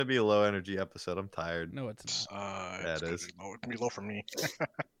gonna be a low energy episode. I'm tired. No, it's not. Yeah, it is. It's gonna be low for me.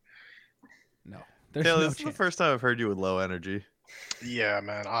 No, there's Taylor, no this is the chance. first time I've heard you with low energy. Yeah,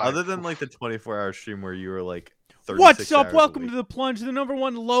 man. Other than like the 24-hour stream where you were like 36 What's up? hours Welcome a to week. The Plunge, the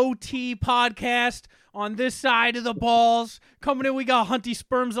 #1 low T podcast on this side of the balls. Coming in, we got Hunty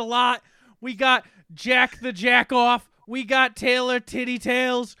Sperms a lot. We got Jack the Jack Off. We got Taylor Titty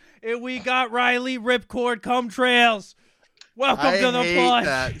Tails. And we got Riley Ripcord Cum Trails. Welcome to The I hate Plunge.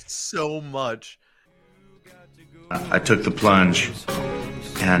 that so much. I took the plunge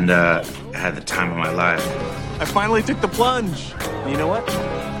and had the time of my life. I finally took the plunge. And you know what?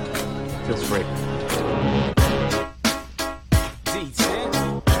 Feels great.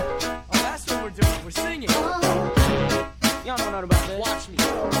 Oh, that's what we're doing. We're singing. Y'all know nothing about that. Watch me.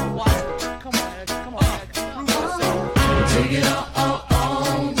 Watch me. Come on, Ed. Come on, Ed. Prove yourself. Take it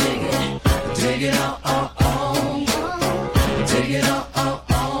on, dig it. Dig it on. Take it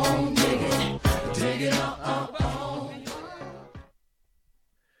on, dig it. Dig it on.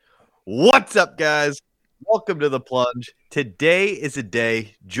 What's up, guys? Welcome to The Plunge. Today is a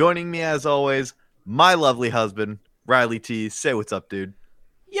day. Joining me, as always, my lovely husband, Riley T. Say what's up, dude.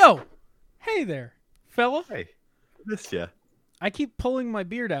 Yo, hey there, fella. Hey, missed ya. I keep pulling my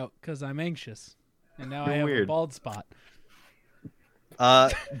beard out because I'm anxious. And now I You're have a weird. bald spot.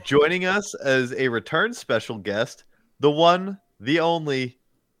 Joining us as a return special guest, the one, the only,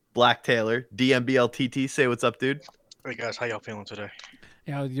 Black Taylor, DMBLTT. Say what's up, dude. Hey guys, how y'all feeling today?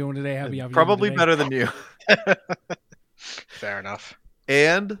 Yeah, how you doing today? How you Probably today? better than you. Fair enough.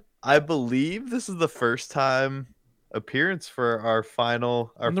 And I believe this is the first time appearance for our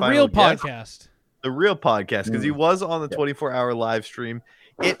final On the final real guest. podcast. The real podcast, because he was on the 24-hour live stream.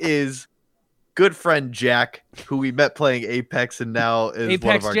 It is good friend Jack, who we met playing Apex and now is one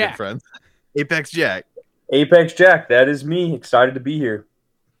Apex of our Jack. good friends. Apex Jack. Apex Jack, that is me. Excited to be here.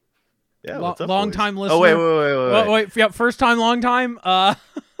 Yeah, Lo- what's up, long boys? time Oh, wait. Wait, yeah, first time, long time.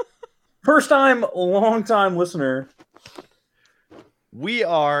 First time, long time listener. We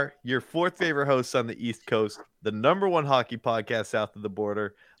are your fourth favorite hosts on the East Coast, the #1 hockey podcast south of the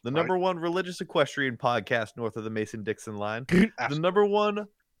border, the Right. #1 religious equestrian podcast north of the Mason-Dixon line, the #1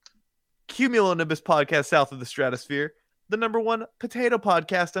 cumulonimbus podcast south of the stratosphere, the #1 potato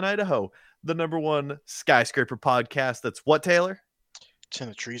podcast in Idaho, the #1 skyscraper podcast that's what, Taylor? It's in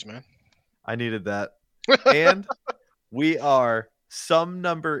the trees, man. I needed that. And we are some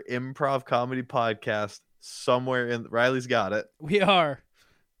number improv comedy podcast somewhere in Riley's got it. We are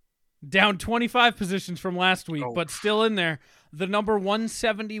down 25 positions from last week, Oh. but still in there. The number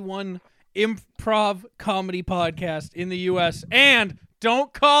 171 improv comedy podcast in the U.S. And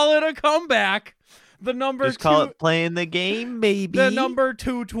don't call it a comeback. The number Just call two, it playing the game, baby. the number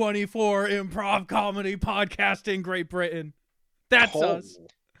 224 improv comedy podcast in Great Britain. That's Oh, us.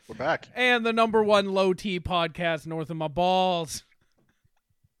 We're back. And the #1 low T podcast north of my balls.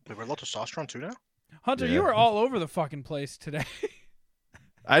 Wait, we're low testosterone too now? Hunter, Yeah. you were all over the fucking place today.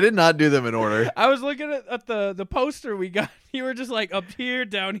 I did not do them in order. I was looking at the poster we got. You were just like up here,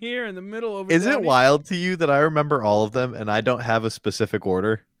 down here, in the middle. Over. Is down it here. wild to you that I remember all of them and I don't have a specific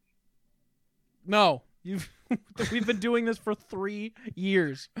order? No, we've been doing this for 3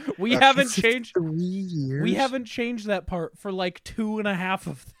 years. We That's haven't changed. 3 years. We haven't changed that part for like 2.5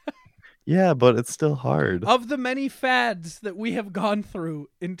 of them. Yeah, but it's still hard. Of the many fads that we have gone through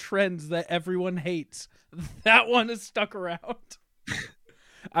in trends that everyone hates, that one has stuck around.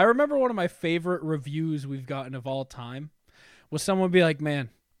 I remember one of my favorite reviews we've gotten of all time was someone be like, "Man,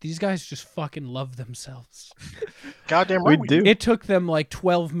 these guys just fucking love themselves." Goddamn We right. do. It took them like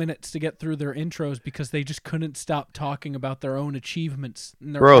 12 minutes to get through their intros because they just couldn't stop talking about their own achievements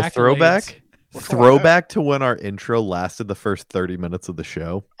and their Bro, accolades. throwback? What's Throwback to when our intro lasted the first 30 minutes of the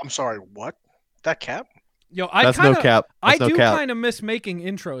show. I'm sorry, what? That cap? Yo, I That's kinda, no cap. I That's no do cap. kind of miss making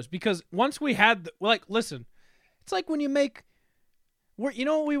intros because once we had, listen, it's like when you make, you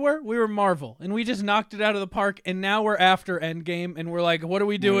know what we were? We were Marvel, and we just knocked it out of the park, and now we're after Endgame, and we're like, what are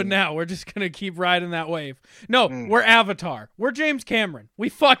we doing now? We're just going to keep riding that wave. No, we're Avatar. We're James Cameron. We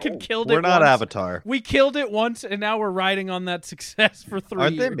fucking killed it We're not once. Avatar. We killed it once, and now we're riding on that success for 3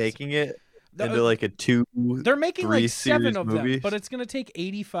 Aren't years. they making it The- into like a They're making like 7 series of movie? them, but it's going to take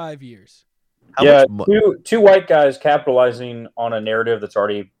 85 years. How yeah, much two white guys capitalizing on a narrative that's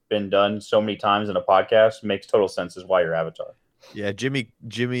already been done so many times in a podcast makes total sense as why you're Avatar. Yeah, Jimmy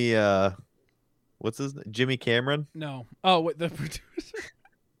what's his name? Jimmy Cameron? No. Oh, wait, the producer.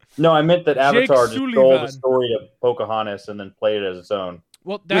 No, I meant that Jake Avatar just stole Sullivan. the story of Pocahontas and then played it as its own.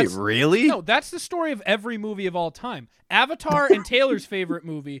 Well, that's Wait, really? no, that's the story of every movie of all time. Avatar and Taylor's favorite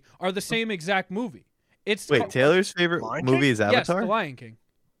movie are the same exact movie. It's Wait, ca- Taylor's favorite Lion movie King? is yes, Avatar? The Lion King.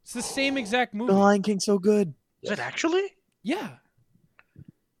 It's the same exact movie. The Lion King's so good. Is it actually? Yeah.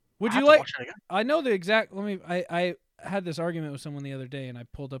 Would I you have to like? watch it again. I know the exact. Let me. I had this argument with someone the other day, and I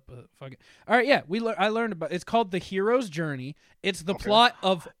pulled up a fucking. All right, yeah, I learned about. It's called The Hero's Journey. It's the plot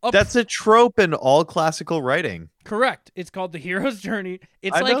of. That's a trope in all classical writing. Correct. It's called The Hero's Journey.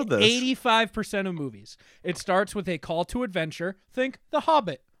 It's I know like this. 85% of movies. It starts with a call to adventure. Think The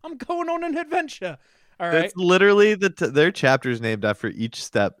Hobbit. I'm going on an adventure. All right. It's literally their chapters named after each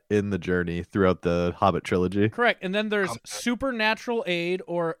step in the journey throughout the Hobbit trilogy. Correct. And then there's supernatural aid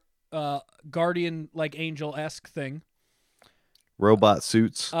or guardian like angel-esque thing. Robot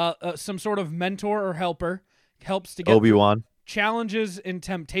suits. Some sort of mentor or helper helps to get Obi-Wan. challenges and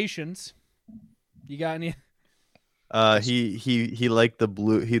temptations. You got any? He liked the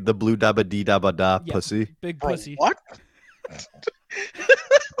blue dabba dee dabba da Yeah, pussy. Big Bro, pussy. what?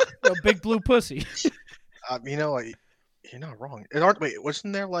 A big blue pussy. You know, you're not wrong. Wait,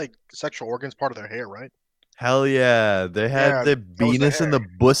 wasn't there like sexual organs part of their hair, right? Hell yeah. They had Yeah, the that was the Venus and the hair.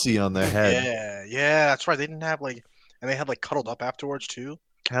 bussy on their head. Yeah, that's right. They didn't have like, and they had like cuddled up afterwards too.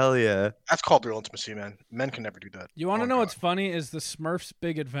 Hell yeah. That's called real intimacy, man. Men can never do that. You want to Oh, know God. what's funny is the Smurfs'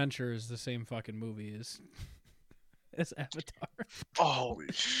 Big Adventure is the same fucking movie as Avatar. Holy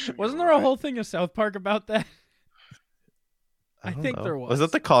shit! Wasn't you're there a right. whole thing of South Park about that? I don't think know. there Was that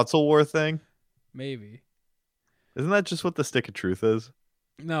was. the console war thing? Maybe. Isn't that just what the stick of truth is?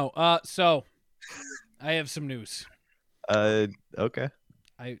 No. So I have some news. Okay.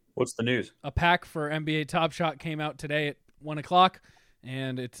 What's the news? A pack for NBA Top Shot came out today at 1:00,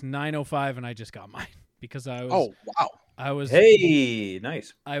 and it's 9:05, and I just got mine because I was. Oh wow! I was. Hey,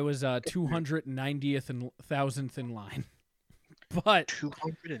 nice. I was 290th and 1000th in line, but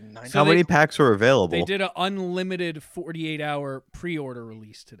 290. So How they- many packs were available? they did an unlimited 48-hour pre-order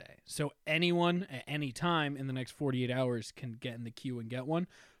release today. So anyone at any time in the next 48 hours can get in the queue and get one,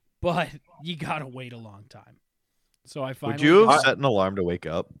 but you gotta wait a long time. So I finally. Would you have I- set an alarm to wake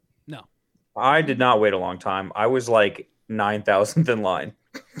up? No. I did not wait a long time. I was like 9,000th in line.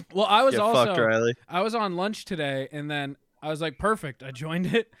 Well, I was Get also. fucked, Riley. I was on lunch today, and then I was like, perfect. I joined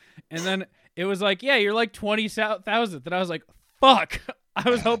it, and then it was like, yeah, you're like 20,000th, and I was like, fuck. I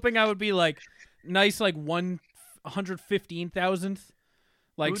was hoping I would be like nice, like 115,000th,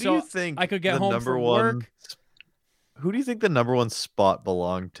 like Who do so you think I could get the home number from one? work. Who do you think the number one spot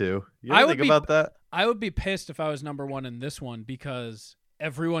belonged to? You I ever would think be- about that? I would be pissed if I was number one in this one because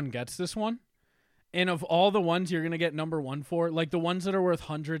everyone gets this one. And of all the ones you're going to get number one for, like the ones that are worth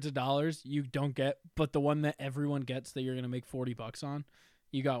hundreds of dollars, you don't get, but the one that everyone gets that you're going to make $40 on,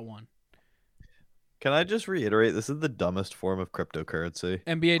 you got one. Can I just reiterate? This is the dumbest form of cryptocurrency.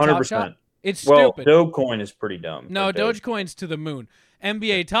 NBA Top Shot? 100%. It's Well, stupid. Dogecoin is pretty dumb. No, for Doge. Dogecoin's to the moon.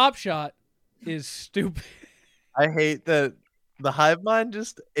 NBA Top Shot is stupid. I hate that the hive mind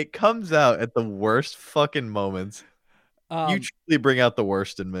it comes out at the worst fucking moments. You truly bring out the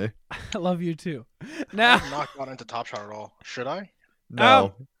worst in me. I love you too. I Now, have not got into Top Shot at all. Should I?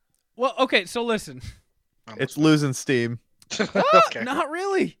 No, well, okay, so listen. it's losing steam. okay. Not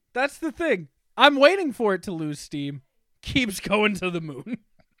really. That's the thing. I'm waiting for it to lose steam. Keeps going to the moon.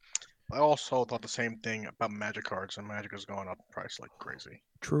 I also thought the same thing about Magic cards, and Magic is going up in price like crazy.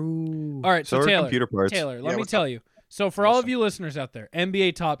 True. All right, so are Taylor, computer parts. Taylor, let Yeah, me what's tell up? you. So for all of Listen. you listeners out there,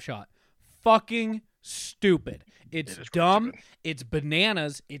 NBA Top Shot, fucking stupid. It's It is pretty dumb. stupid. It's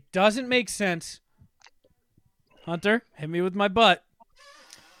bananas. It doesn't make sense. Hunter, hit me with my butt.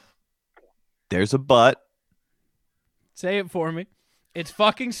 There's a butt, Say it for me. It's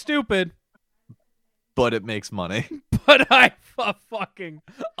fucking stupid, but it makes money. but I fucking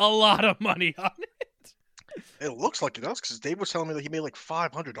a lot of money on it. It looks like it does because Dave was telling me that he made like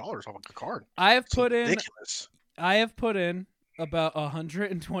 $500 off of the card. I have It's put ridiculous. in about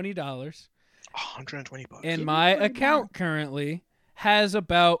 $120, 120 bucks. and my account currently has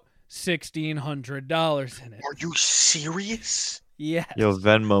about $1,600 in it. Are you serious? Yes. Yo,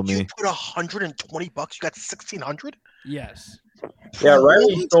 Venmo You me. put 120 bucks. You got 1,600. Yes. Yeah,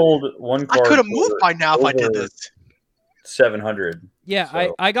 Riley sold one I card. could have moved for by now if I did over this. 700. Yeah,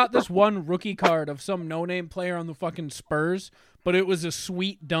 So- I got this one rookie card of some no-name player on the fucking Spurs, but it was a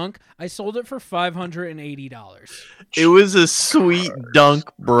sweet dunk. I sold it for $580. It was a sweet dunk,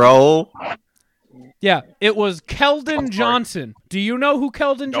 bro. Yeah, it was Keldon Johnson. Do you know who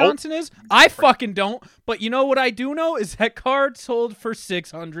Keldon Nope. Johnson is? I fucking don't. But you know what I do know is that card sold for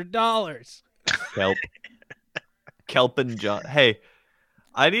 $600. Kelp. Kelpin John. Hey,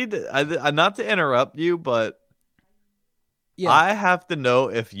 I need to, not to interrupt you, but Yeah. I have to know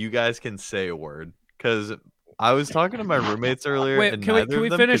if you guys can say a word because I was talking to my roommates earlier. Wait, and can we neither of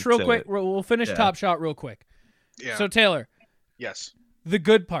them finish could real say quick? it. We'll finish Yeah. Top Shot real quick. Yeah. So Taylor, yes. the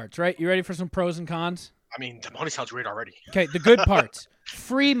good parts, right? You ready for some pros and cons? I mean, the money sounds great already. Okay, the good parts.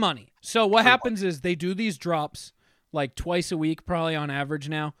 Free money. So what happens is they do these drops like twice a week, probably on average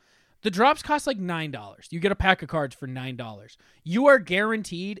now. The drops cost like $9. You get a pack of cards for $9. You are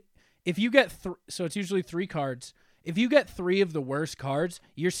guaranteed, if you get, so it's usually 3 cards. If you get 3 of the worst cards,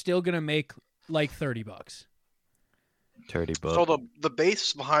 you're still going to make like $30. $30. So the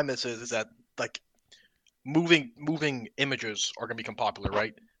base behind this is that like moving images are gonna become popular,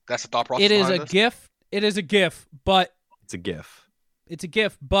 right? That's the thought process. It is behind a this? GIF. It is a GIF, but It's a GIF. it's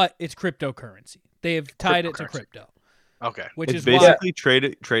cryptocurrency. They have tied it to Cryptocurrency. crypto, Okay. which It's is why.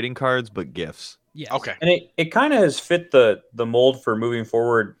 basically trading cards, but GIFs. Yes. Okay. And it kind of has fit the mold for moving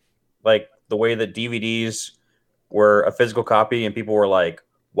forward, like the way that DVDs were a physical copy, and people were like,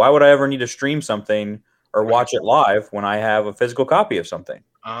 "Why would I ever need to stream something or watch it live when I have a physical copy of something?"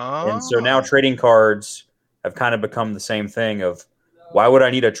 And so now trading cards have kind of become the same thing of, why would I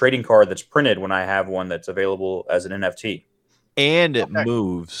need a trading card that's printed when I have one that's available as an NFT? And it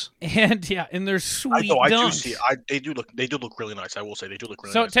moves. And they're sweet I do dunks. see. They do look really nice. I will say they do look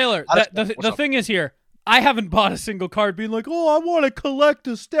really So nice. Taylor, What's the up? thing is here, I haven't bought a single card being like, oh, I want to collect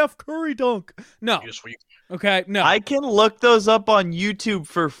a Steph Curry dunk. No. Okay, no. I can look those up on YouTube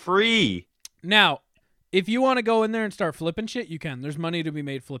for free. Now, if you want to go in there and start flipping shit, you can. There's money to be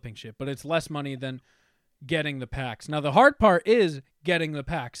made flipping shit, but it's less money than getting the packs. Now, the hard part is getting the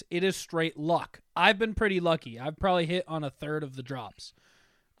packs. It is straight luck. I've been pretty lucky. I've probably hit on a third of the drops.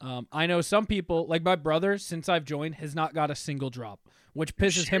 I know some people, like my brother, since I've joined, has not got a single drop, which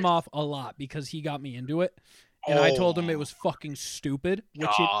pisses him off a lot because he got me into it. And I told him it was fucking stupid, which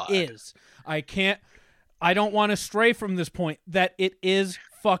it is. I don't want to stray from this point that it is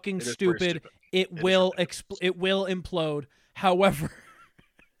fucking stupid. It will implode. However,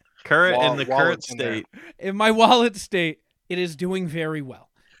 in the current state, in my wallet state, it is doing very well.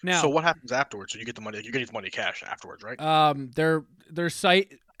 Now, so what happens afterwards? So you get the money. You get the money cash afterwards, right? Their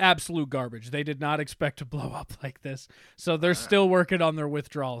site absolute garbage. They did not expect to blow up like this, so they're still working on their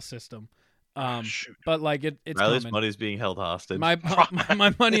withdrawal system. But like it's Riley's coming. money's being held hostage.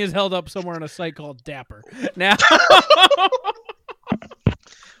 My money is held up somewhere on a site called Dapper. Now,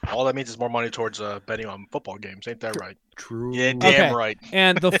 all that means is more money towards betting on football games. Ain't that right? True. Yeah, damn Okay. right.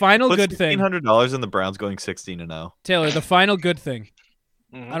 And the final Put good thing, $1,600 in the Browns going 16-0. Taylor. The final good thing.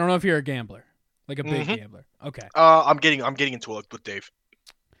 Mhm. I don't know if you're a gambler, like a big Mhm. gambler. Okay. I'm getting into it with Dave.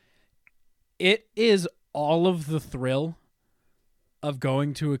 It is all of the thrill of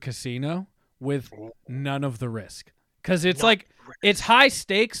going to a casino with none of the risk. Because it's it's high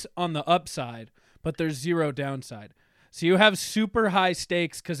stakes on the upside, but there's zero downside. So you have super high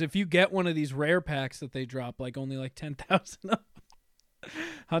stakes because if you get one of these rare packs that they drop, like only like 10,000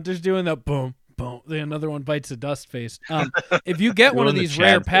 Hunter's doing the boom, boom. Then another one bites the dust face. If you get one of Doing the these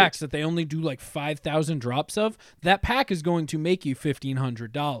rare Chad packs that they only do like 5,000 drops of, that pack is going to make you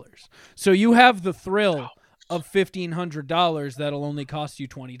 $1,500. So you have the thrill of $1,500 that'll only cost you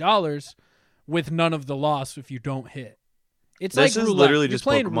 $20 with none of the loss if you don't hit. It's This like is roulette. literally You're just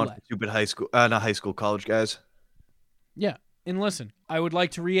playing Pokemon roulette. for stupid high school, not high school, college guys. Yeah. And listen, I would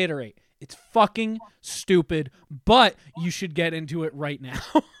like to reiterate, it's fucking stupid, but you should get into it right now.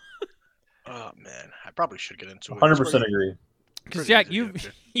 Oh man, I probably should get into it. 100% agree. Because Pretty Jack, easy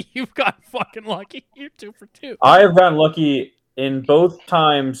to get you've got fucking lucky. You're 2 for 2. I have gotten lucky in both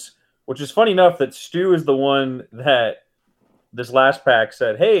times, which is funny enough that Stu is the one that this last pack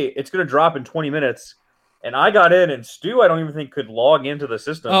said, hey, it's going to drop in 20 minutes. And I got in, and Stu, I don't even think could log into the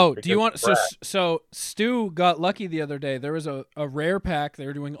system. Oh, do you want because so Stu got lucky the other day. There was a rare pack. They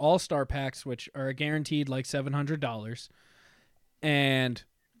were doing all-star packs, which are guaranteed like $700. And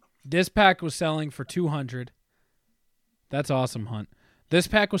this pack was selling for $200. That's awesome, Hunt. This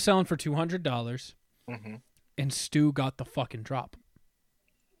pack was selling for $200, Mm-hmm. and Stu got the fucking drop.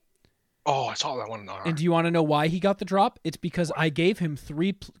 Oh, I saw that one. And do you want to know why he got the drop? It's because I gave him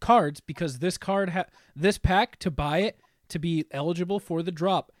 3 cards because this pack to buy it to be eligible for the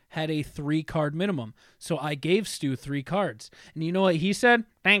drop had a 3-card minimum. So I gave Stu 3 cards. And you know what he said?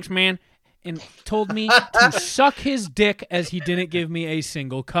 Thanks, man. And told me to suck his dick as he didn't give me a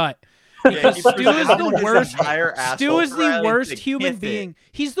single cut. Because Stu is the worst. Stu is the worst human being.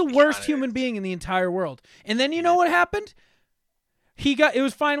 He's the worst human being in the entire world. And then you know what happened? It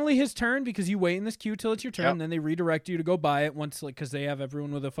was finally his turn because you wait in this queue till it's your turn, and then they redirect you to go buy it once, like, because they have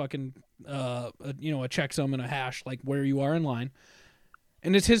everyone with a fucking, a checksum and a hash, like where you are in line.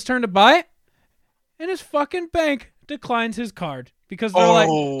 And it's his turn to buy it, and his fucking bank declines his card because they're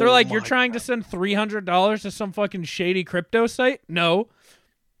like, you're trying to send $300 to some fucking shady crypto site? No.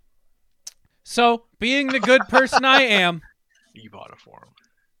 So, being the good person I am, You bought it for him.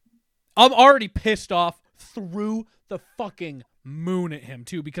 I'm already pissed off through the fucking moon at him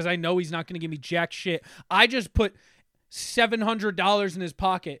too, because I know he's not going to give me jack shit. I just put $700 in his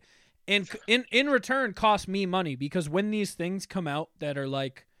pocket, and in return cost me money, because when these things come out that are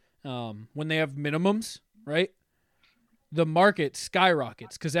like when they have minimums, right? The market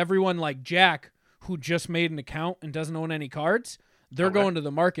skyrockets because everyone like Jack, who just made an account and doesn't own any cards, they're going to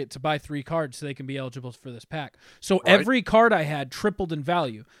the market to buy 3 cards so they can be eligible for this pack. So every card I had tripled in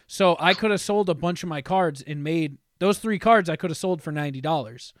value. So I could have sold a bunch of my cards and made those 3 cards I could have sold for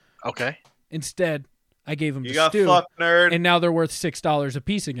 $90. Okay. Instead, I gave them You to got Stu, fucked, nerd. and now they're worth $6 a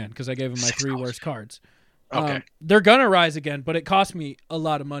piece again because I gave him my 3 worst cards. Okay. They're gonna rise again, but it cost me a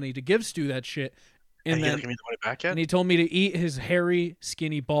lot of money to give Stu that shit. And And he then hasn't given me the money back yet? and he told me to eat his hairy,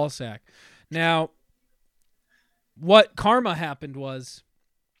 skinny ball sack. Now, what karma happened was,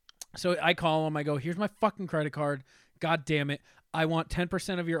 so I call him. I go, here's my fucking credit card. God damn it. I want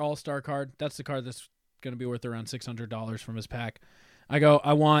 10% of your all-star card. That's the card that's going to be worth around $600 from his pack. I go,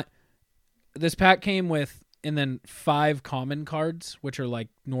 I want, this pack came with, and then 5 common cards, which are like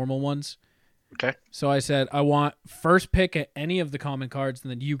normal ones. Okay. So I said, I want first pick at any of the common cards,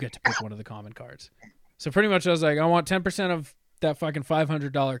 and then you get to pick one of the common cards. So pretty much I was like, I want 10% of that fucking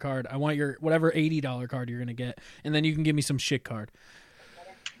 $500 card. I want your whatever $80 card you're going to get, and then you can give me some shit card.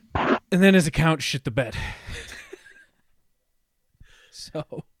 And then his account shit the bed.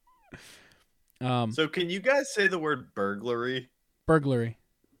 So can you guys say the word burglary? burglary.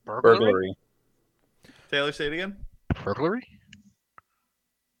 Burglary. Taylor, say it again. Burglary?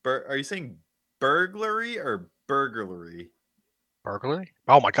 Are you saying burglary or burglary? Burglary?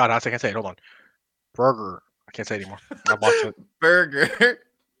 Oh my god, I can't say it. Hold on. Burger. I can't say it anymore. I lost it. Burger.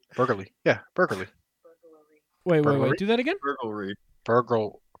 Burglary. Yeah, burglary. Wait. Burglary? Do that again? Burglary.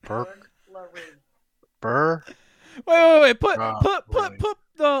 Wait. Put Really?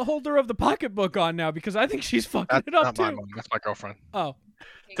 the holder of the pocketbook on now, because I think she's fucking That's it up not my too. mom. That's my girlfriend. Oh,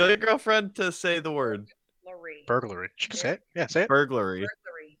 Tell your girlfriend to say the word Burglary. She can say it. Yeah, say it. burglary.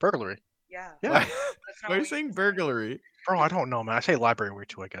 Burglary. Yeah. Yeah. Why are you saying burglary? Bro, I don't know, man. I say library weird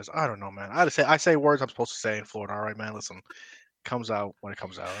too, I guess. I don't know, man. I say words I'm supposed to say in Florida. All right, man. Listen, comes out when it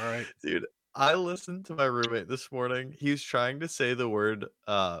comes out. All right. Dude, I listened to my roommate this morning. He was trying to say the word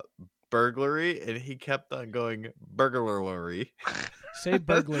burglary, and he kept on going burglary. say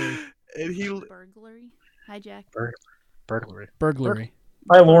burglary. And he Burglary. Hi, Jack. Burglary. Burglary.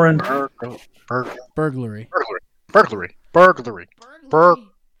 Hi, Lauren. Burglary. Burglary.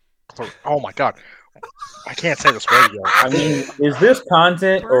 Oh my god. I can't say this word, yo. I mean, is this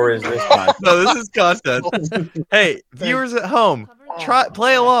content or is this content? No, this is content. Hey, viewers at home,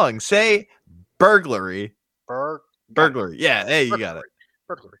 play along. Say burglary. Burglary. Yeah, hey, you got it.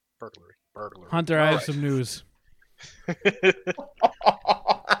 Burglary. Hunter, I have some news.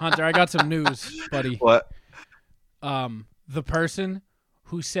 Hunter, I got some news, buddy. What? The person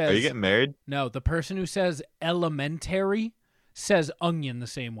who says Are you getting married? No, the person who says elementary says onion the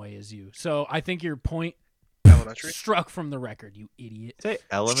same way as you. So I think your point Elementary. struck from the record, you idiot. Say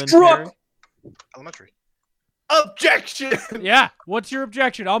elementary. Struck. Elementary. Objection. Yeah. What's your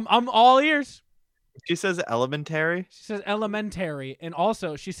objection? I'm all ears. She says elementary. She says elementary, and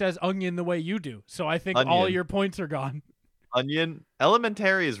also she says onion the way you do. So I think all Onion. your points are gone. Onion.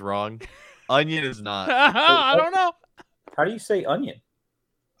 Elementary is wrong. Onion is not. I don't know. How do you say onion?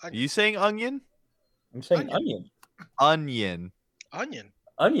 Are you saying onion? I'm saying onion. Onion.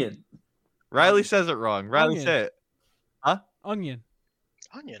 Onion. Riley says it wrong. Riley, Onion. say it. Onion.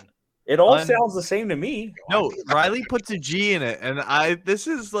 It all sounds the same to me. No, Riley puts a G in it, and this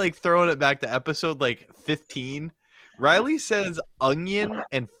is like throwing it back to episode like 15. Riley says onion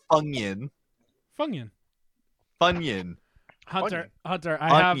and fungion. Fungion. Fungion. Hunter,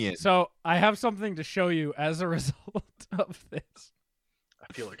 Onion. I have something to show you as a result of this.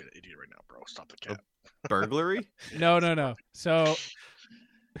 I feel like an idiot right now, bro. Stop the cat. Burglary? No. So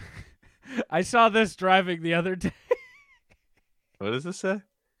I saw this driving the other day. What does this say?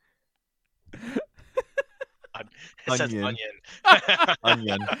 It says Onion. onion.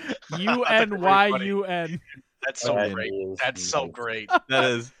 Onion. UNYUN. That's so Onion. great. That's so great. That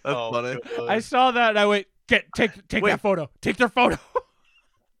is. That's Oh, funny. good. I saw that and I went, take Wait. that photo. Take their photo.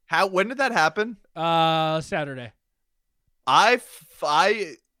 When did that happen? Saturday. I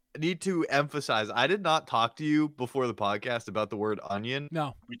need to emphasize, I did not talk to you before the podcast about the word onion.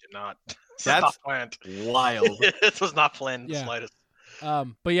 No. We did not. This That's was not planned. Wild. This was not planned in the Yeah. slightest.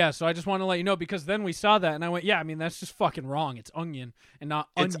 But yeah, so I just want to let you know, because then we saw that and I went, yeah, I mean, that's just fucking wrong. It's onion and not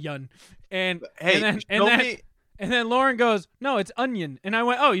It's- onion. And Hey, and show then, me. And then Lauren goes, "No, it's onion." And I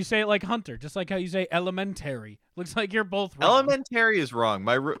went, "Oh, you say it like Hunter, just like how you say elementary." Looks like you're both wrong. Elementary is wrong.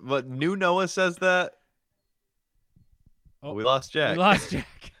 But new Noah says that. Oh, We lost Jack. We lost Jack.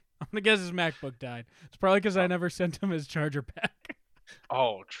 I'm gonna guess his MacBook died. It's probably because I never sent him his charger back.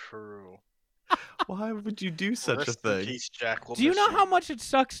 Oh, true. Why would you do such a Rest in thing? peace, Jack. We'll Do you miss know how much it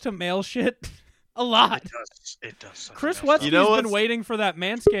sucks to mail shit? A lot. It does. suck Chris to know Wutsky's stuff. been waiting for that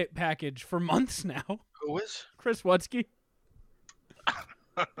Manscaped package for months now. Who is? Chris Wutsky.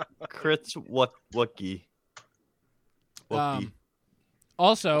 Crits Wookie.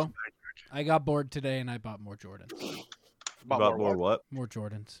 Also, I got bored today and I bought more Jordans. About more what? More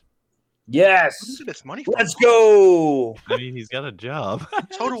Jordans. Yes. Where do you get this money Let's from? go. I mean, he's got a job.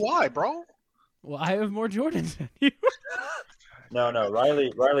 So do I, bro. Well, I have more Jordans than you. No.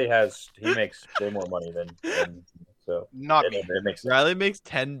 Riley he makes way more money than so. Not me. It makes sense. Riley makes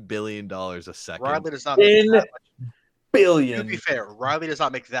 $10 billion a second. Riley does not make 10 that much. To billion. be fair, Riley does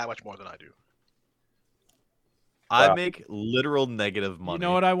not make that much more than I do. I Wow. make literal negative money. You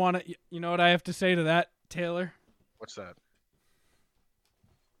know what I want to? You know what I have to say to that, Taylor? What's that?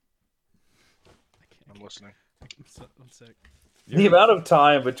 I'm listening. I'm sick. The amount of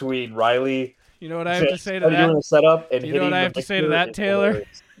time between Riley You know what I have to say to doing that? the setup and You know what hitting I the have to say to mixer that, is Taylor?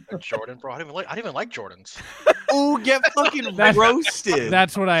 hilarious. Jordan, bro. I didn't even like Jordans. Ooh, get fucking That's- roasted.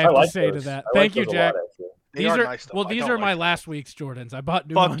 That's what I have like to say those. to that. I like Thank you, those a Jack. lot, actually. They These are are nice, though. well. I These don't are my like last week's Jordans. I bought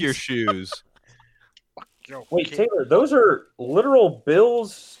new Fuck ones. your shoes. Yo, Wait, kid. Taylor, those are literal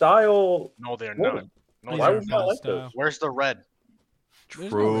Bills style. No, they're Jordan. not. No, These Why are they're would you not Bell like style. those? Where's the red?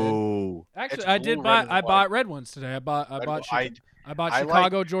 There's no red. True. Actually, It's I blue, did red, buy. and I white. bought red ones today. I bought I like-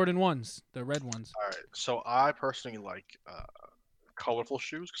 Chicago Jordan ones, the red ones. All right. So I personally like colorful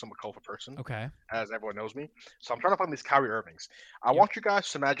shoes because I'm a colorful person, Okay. as everyone knows me. So I'm trying to find these Kyrie Irvings. I Yep. want you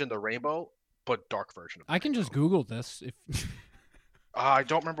guys to imagine the rainbow, but dark version of the I can rainbow. just Google this. If I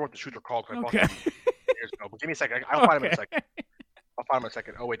don't remember what the shoes are called. 'Cause I bought okay. them years ago. But give me a second. I'll find them in a Okay. second. I'll find them in a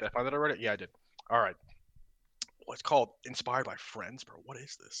second. Oh wait, did I find that already? Yeah, I did. All right. What's called Inspired by Friends, bro? What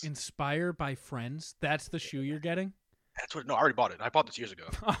is this? Inspired by Friends. That's the shoe you're getting. That's what. No, I already bought it. I bought this years ago.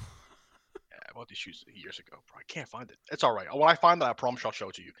 Yeah, I bought these shoes years ago, bro. I can't find it. It's all right. When I find that, I promise I'll show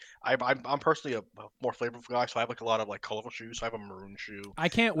it to you. I'm personally a more flavorful guy, so I have like a lot of like colorful shoes. So I have a maroon shoe. I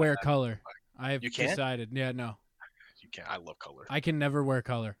can't wear color. I've You can't? decided. Yeah, no. You can't. I love color. I can never wear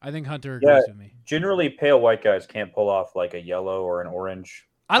color. I think Hunter Yeah. agrees with me. Generally, pale white guys can't pull off like a yellow or an orange.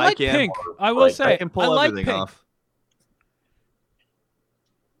 I like can. pink. I will Like, say I can pull I like everything pink. off.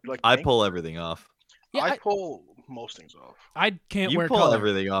 You like I pink? pull everything off. Yeah, I pull most things off. I can't You wear pull color.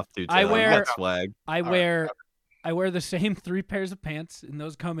 everything off too. I Taylor. You wear- got swag. I All right, wear the same 3 pairs of pants, and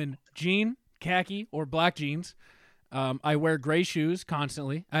those come in jean, khaki, or black jeans. I wear gray shoes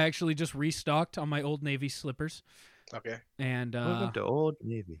constantly. I actually just restocked on my Old Navy slippers, Okay. and Welcome to Old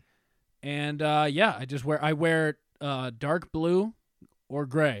Navy. yeah, I wear dark blue or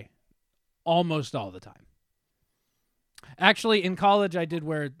gray almost all the time. Actually, in college, I did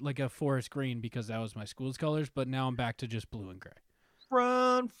wear like a forest green because that was my school's colors, but now I'm back to just blue and gray.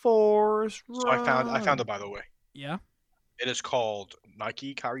 Run, Forrest, run. So I found it, by the way. Yeah, It is called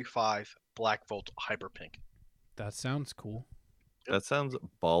Nike Kyrie 5 Black Volt Hyper Pink. that sounds cool. That sounds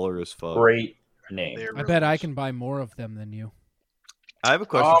baller as fuck. Great name. They're I really bet I nice. can buy more of them than you. I have a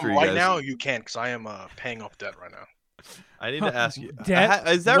question for you right guys. now you can because I am paying off debt right now. I need to ask you. Debt?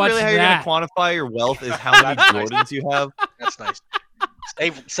 Is that What's really how you're that? going to quantify your wealth? Is how many That's nice. Jordans you have? That's nice.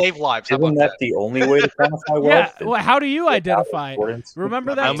 Save lives. How Isn't about that that? the only way to quantify Yeah, wealth? well, how do you identify it? Jordans?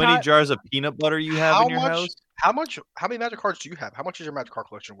 Remember that How many time- jars of peanut butter you have How in your much? house? How many Magic cards do you have? How much is your Magic card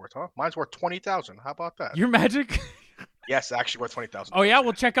collection worth? Huh? Mine's worth 20,000. How about that? Your Magic? Yes, actually worth 20,000. Oh yeah,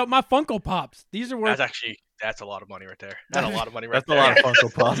 well check out my Funko Pops. These are worth. That's a lot of money right there. That's a lot of money right That's a there. lot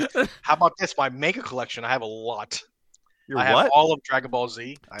of Funko Pops. How about this? My Mega collection. I have a lot. Your I have what? all of Dragon Ball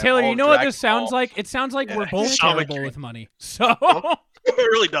Z. I have Taylor, all you of know what Dragon this sounds Ball. like? It sounds like Yeah. we're both Sonic terrible Dream. with money. So, It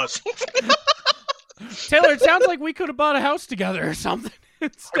really does. Taylor, it sounds like we could have bought a house together or something. We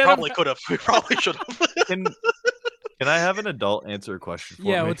Instead probably of... could have. We probably should have. Can I have an adult answer a question for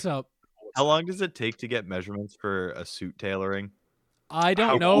Yeah, me? what's up? How long does it take to get measurements for a suit tailoring? I don't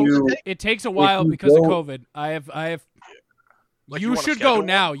How know. you- It takes a while you because of go- COVID. I have. Like, you wanna should schedule go one?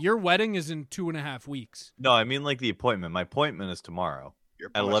 now. Your wedding is in 2.5 weeks. No, I mean like the appointment. My appointment is tomorrow. You're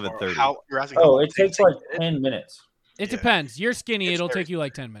At much more- 11:30. How you're asking? how Oh, long it takes like 10 minutes. It Yeah. depends. You're skinny. It's It'll very- take you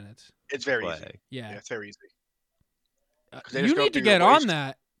like 10 minutes. It's very easy. Swag. Yeah. Yeah, it's very easy. 'Cause they You just go need to through your get on waist.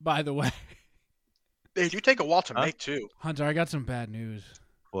 that, by the way. They do take a while to Huh? make too. Hunter, I got some bad news.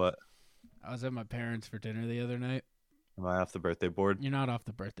 What? I was at my parents for dinner the other night. Am I off the birthday board? You're not off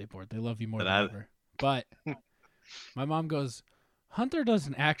the birthday board. They love you more Then than I- ever. But My mom goes, Hunter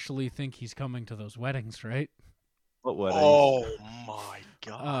doesn't actually think he's coming to those weddings, right? What wedding? Oh my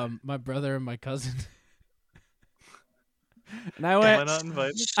god. My brother and my cousin. And I Am went, I not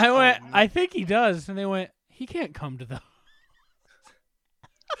invited? I think he does. And they went, he can't come to those.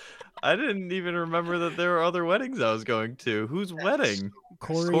 I didn't even remember that there were other weddings I was going to. Whose wedding?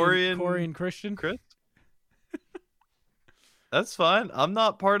 Corey and Christian. Chris? That's fine. I'm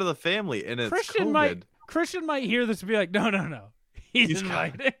not part of the family, and it's Christian might hear this and be like, no. He's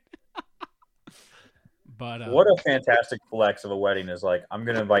invited. But what a fantastic flex of a wedding is like, I'm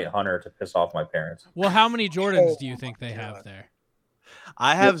going to invite Hunter to piss off my parents. Well, how many Jordans do you think they have there?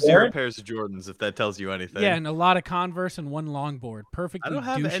 I have 0 pairs of Jordans, if that tells you anything. Yeah, and a lot of Converse and one longboard. Perfect. I don't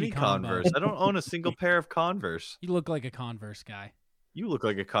have any combo. Converse. I don't own a single pair of Converse. You look like a Converse guy. You look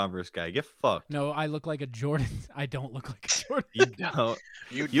like a Converse guy. Get fucked. No, I look like a Jordan. I don't look like a Jordan. You don't.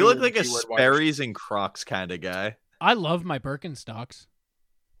 You look like a Sperry's and Crocs kind of guy. I love my Birkenstocks.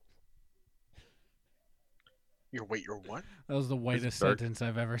 You're what? That was the whitest sentence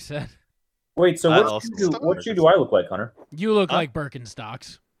I've ever said. Wait, so what shoe do I look like, Hunter? You look like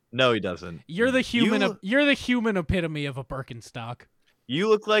Birkenstocks. No, he doesn't. You're the human. You're the human epitome of a Birkenstock. You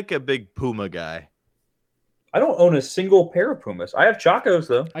look like a big Puma guy. I don't own a single pair of Pumas. I have Chacos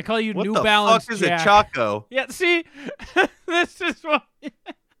though. I call you what New the Balance. Fuck is Jack. a Chaco? Yeah, see, this is what.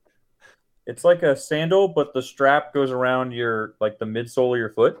 It's like a sandal, but the strap goes around your the midsole of your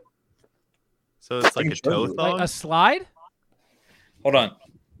foot. So it's like a toe thong. Like a slide. Hold on.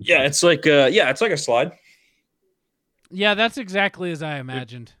 Yeah, it's like a slide. Yeah, that's exactly as I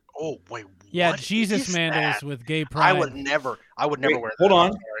imagined. Oh wait. Yeah, what Jesus is Mandals that? with gay pride. I would never wear that. Hold on.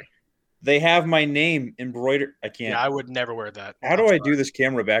 I'm sorry. They have my name embroidered. I can't. Yeah, I would never wear that. How do I do this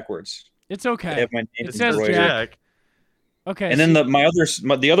camera backwards? It's They okay. have my name It says embroidered. Jack. Okay. And then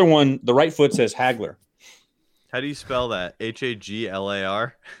the other one, the right foot says Hagler. How do you spell that?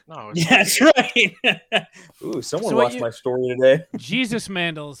 Haglar? No. Yeah, that's right. Ooh, someone So what watched my story today. Jesus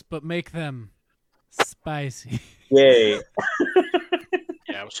Mandals, but make them spicy. Yay.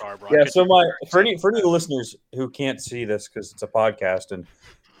 Yeah, I'm sorry, bro. Yeah, so for any of the listeners who can't see this because it's a podcast and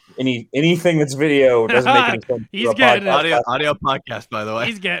anything that's video doesn't make any sense. He's to a getting podcast. it. Audio podcast, by the way.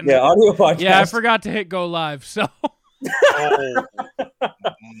 He's getting Yeah, it. audio podcast. Yeah, I forgot to hit go live. So Oh,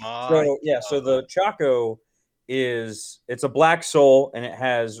 my So the Chaco it's a black sole and it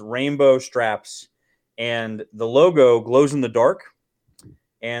has rainbow straps and the logo glows in the dark.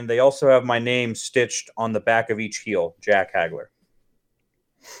 And they also have my name stitched on the back of each heel, Jack Hagler.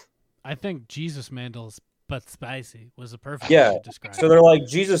 I think Jesus Mandals, but spicy was the perfect Yeah. way to describe So it. they're like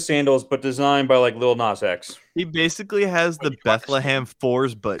Jesus sandals, but designed by Lil Nas X. He basically has the Bethlehem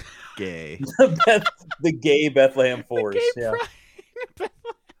Fours, but gay. The gay Bethlehem Fours. Gay Yeah. pride.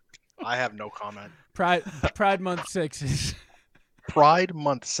 I have no comment. Pride Month 6 is Pride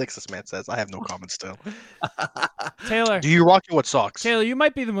Month 6, this man says. I have no comment still. Taylor. Do you rock it with socks? Taylor, you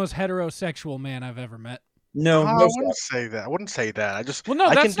might be the most heterosexual man I've ever met. No, I no wouldn't say that. I wouldn't say that. I just Well, no,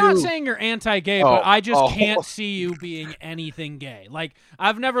 I that's can not do- saying you're anti-gay, Oh, but I just oh. can't see you being anything gay. Like,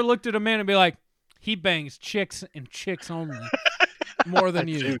 I've never looked at a man and be like, he bangs chicks and chicks only more than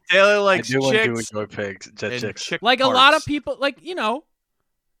I you. do. Taylor I likes do chicks enjoy pigs. Jet and chicks. chick Like a lot of parts. people, like,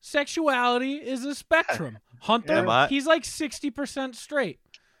 sexuality is a spectrum. Hunter, Am I? he's like 60% straight.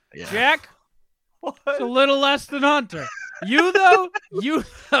 Yeah. Jack, it's a little less than Hunter. You though,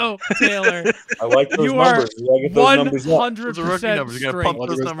 Taylor, I like those you are numbers. You gotta get those numbers up. 100% Those are rookie numbers. You gotta straight. pump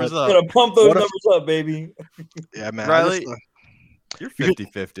those numbers You up. gotta pump those What if- numbers up, baby. Yeah, man. Riley, You're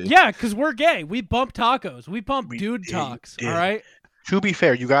 50-50. Yeah, because we're gay. We bump tacos. We bump We dude did, talks. did. All right. To be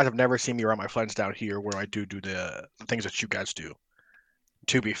fair, you guys have never seen me around my friends down here where I do the things that you guys do.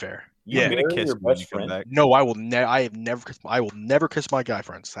 To be fair. You Yeah. I'm gonna marry kiss your you when best you come friend? back. No, I will never. I will never kiss my guy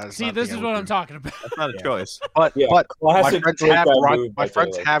friends. That is See, not this the is thing I what would I'm do. talking about. That's not a Yeah. choice. But Yeah, my classic friends straight have guy grind, move my by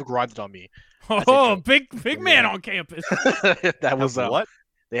friends Taylor. have grinded on me. Oh, so. big man on campus. That was What?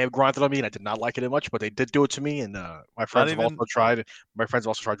 They have grinded on me, and I did not like it much, but they did do it to me. And my friends have even- also tried. My friends have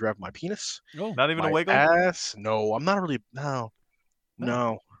also tried grabbing my penis, Oh. Not even my a wiggle. ass. No, I'm not really.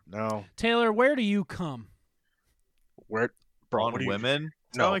 No. Taylor, where do you come? Where, bro? On what do you- women.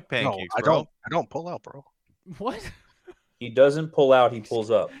 It's No, not like pancakes, I bro. don't. I don't pull out, bro. What? He doesn't pull out, he pulls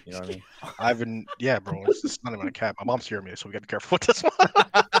up. You know what I mean? I've been. Yeah, bro. It's not even a cap. My mom's hearing me, so we got to be careful with this one.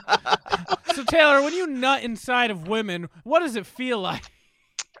 So Taylor, when you nut inside of women, what does it feel like?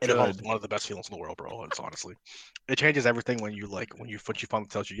 It is one of the best feelings in the world, bro. It's honestly, it changes everything when you finally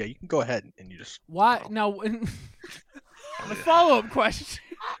tells you, yeah, you can go ahead and you just. Why? Now, the follow-up question.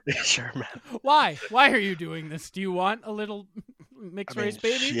 Sure, man. Why? Why are you doing this? Do you want a little mixed race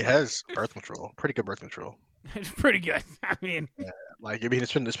baby? She has birth control, pretty good birth control. It's pretty good. I mean, Like, I mean,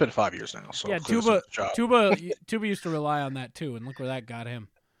 it's been 5 years now. So yeah, clearly it's a Tuba, job. Tuba used to rely on that too, and look where that got him.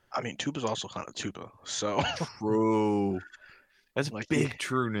 I mean, Tuba's also kind of Tuba, so True. That's Like, big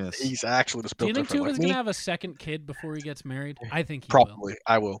trueness. he's actually just Do built you think different. Tuba's Like gonna me, have a second kid before he gets married? I think he will. probably.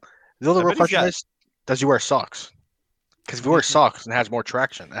 I will. The other I real bet he's question got- is, does he wear socks? Because if he wears socks and has more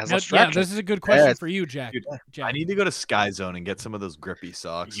traction, it has Now, less yeah, traction. this is a good question Yeah. for you, Jack. Dude, Jack, I need to go to Sky Zone and get some of those grippy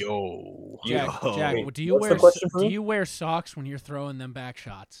socks. Yo. Jack, Yo. Jack, Wait, do you what's the wear question for do me? you wear socks when you're throwing them back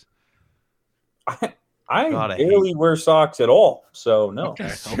shots? I God, I hate barely wear socks at all, so no. Okay.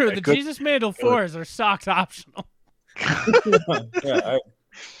 That's true. The good. Jesus Mandel 4s are socks optional. Yeah,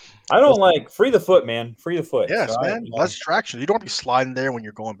 I don't like free the foot, man. Free the foot. Yes, So man. Less traction. You don't want to be sliding there when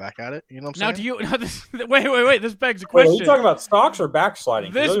you're going back at it. You know what I'm Now, saying? do you? Now this, wait. This begs a Wait, are question. you talking about socks or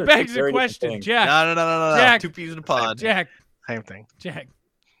backsliding? 'Cause This those are two begs a very different question, things. Jack. No. Jack. 2 peas in a pod. Jack, Same thing. Jack,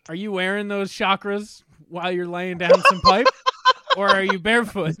 are you wearing those chakras while you're laying down some pipe, or are you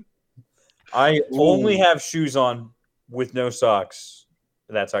barefoot? I only have shoes on with no socks.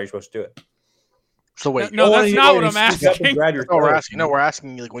 That's how you're supposed to do it. So wait. No, that's Only not what way I'm to scoop up and asking. grab your No, we're toe. asking. No, we're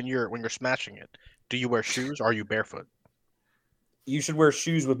asking like when you're smashing it. Do you wear shoes? Or are you barefoot? You should wear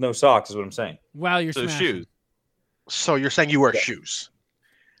shoes with no socks, is what I'm saying. While you're So smashing. shoes. So you're saying you wear shoes?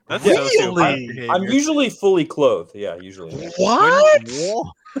 That's Really? sociopath behavior. I'm usually fully clothed. Yeah, usually. What?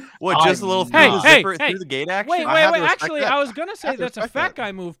 What? Just a little Hey, through the hey, zipper, hey. through the gate action? Wait. I have to respect Actually, that. I was gonna say have to that's a respect fat that.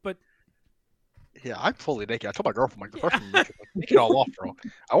 guy move, but Yeah, I'm fully naked. I told my girlfriend, like, the first one, take it all off, bro.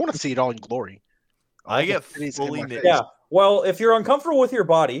 I want to see it all in glory. I get All the titties in fully my naked. face. Yeah. Well, if you're uncomfortable with your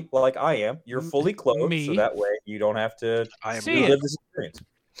body, like I am, you're fully clothed, Me. so that way you don't have to I am See not, it. relive this experience.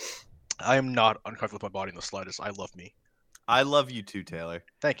 I am not uncomfortable with my body in the slightest. I love me. I love you too, Taylor.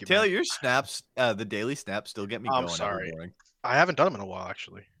 Thank you, Taylor, man. your snaps, the daily snaps, still get me I'm going sorry. every morning. I haven't done them in a while,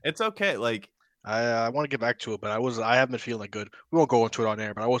 actually. It's okay. Like, I want to get back to it, but I haven't been feeling that good. We won't go into it on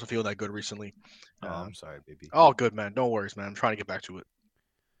air, but I wasn't feeling that good recently. oh, I'm sorry, baby. Oh, good, man. No worries, man. I'm trying to get back to it.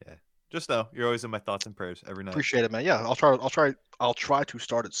 Just know you're always in my thoughts and prayers every night. Appreciate it, man. Yeah, I'll try to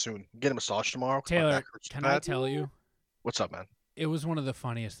start it soon. Get a massage tomorrow. 'cause my Taylor, back hurts can I bad. tell you? What's up, man? It was one of the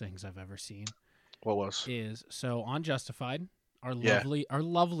funniest things I've ever seen. What was? Is so on Justified, our Yeah.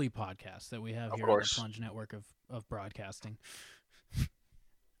 lovely podcast that we have Of here course. on the Plunge Network of broadcasting.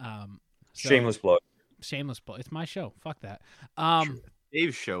 So- Shameless plug. shameless plug. It's my show. Fuck that.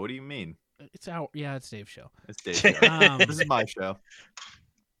 Dave's show. What do you mean? It's our it's Dave's show. It's Dave's show. Um, This is my show.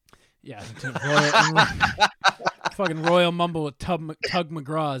 Yeah, fucking Royal Mumble with Tug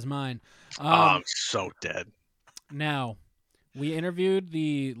McGraw is mine. I'm so dead. Now, we interviewed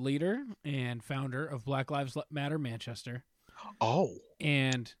the leader and founder of Black Lives Matter Manchester, Oh,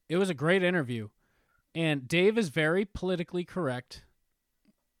 and it was a great interview. And Dave is very politically correct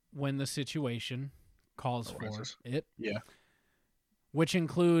when the situation calls for racist. it. Yeah. Which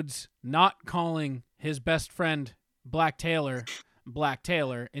includes not calling his best friend Black Taylor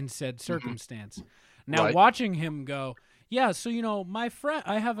in said circumstance. Now, Right. watching him go, yeah, so, my friend,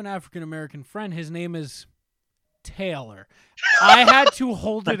 I have an African American friend. His name is Taylor. I had to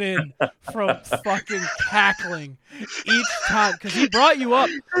hold it in from fucking cackling each time because he brought you up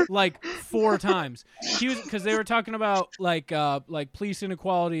like 4 times. Because they were talking about like police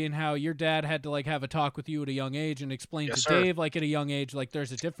inequality and how your dad had to like have a talk with you at a young age and explain Yes, to sir. Dave like at a young age like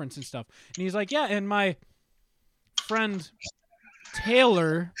there's a difference and stuff. And he's like, yeah, and my friend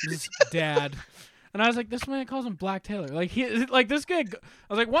Taylor's dad. And I was like, this man calls him Black Taylor. Like this guy. I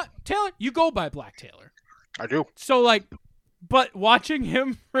was like, what, Taylor? You go by Black Taylor. I do. So but watching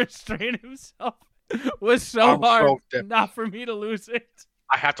him restrain himself was so I'm so hard dead. not for me to lose it.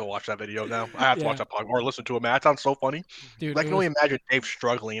 I have to watch that video now. I have to watch that podcast or listen to it, man. That sounds so funny. Dude, I it can only was- imagine Dave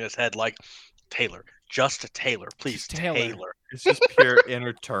struggling in his head, like Taylor, just Taylor, please, Just Taylor. Taylor. It's just pure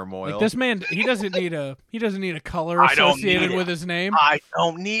inner turmoil. like this man, he doesn't need a color I don't associated need it. with his name. I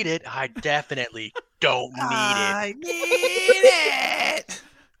don't need it. I definitely don't need it. need it.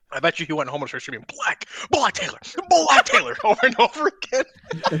 I bet you he went home and started screaming, Black Taylor, over and over again.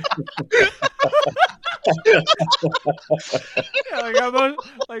 Yeah, like all those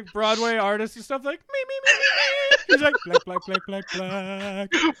like Broadway artists and stuff like me. He's like black.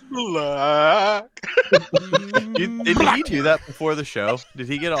 Black. Did he do that before the show? Did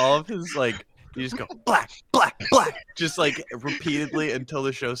he get all of his like? You just go black, just like repeatedly until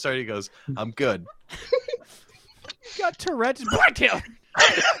the show started. He goes, "I'm good." Got Tourette's. Black Taylor.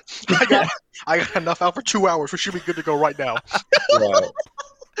 I got enough out for 2 hours. We should be good to go right now. Right.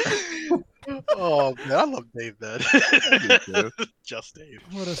 Oh man, I love Dave, man. too. Just Dave.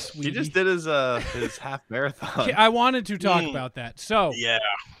 What a sweet. He just did his half marathon. I wanted to talk about that. So Yeah.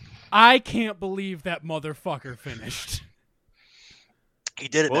 I can't believe that motherfucker finished. He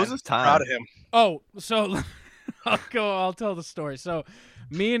did it. What was man. his time? Proud of him. Oh, so I'll tell the story. So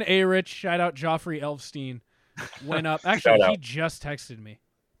me and A-Rich, shout out Joffrey Elfstein, went up. Actually, Shout he out. just texted me.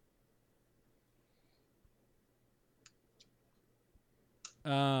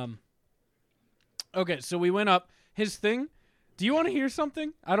 Okay, so we went up. His thing, do you want to hear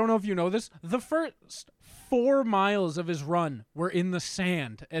something? I don't know if you know this. The first 4 miles of his run were in the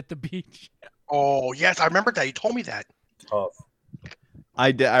sand at the beach. Oh yes, I remember that. You told me that. Tough.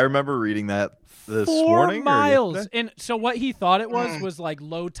 I did. I remember reading that this 4 morning. or miles. yesterday. And so what he thought it was like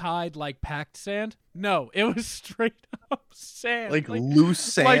low tide, like packed sand. No, it was straight up sand. Like loose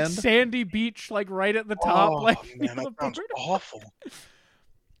sand. Like sandy beach, like right at the top. Oh like man, that sounds awful.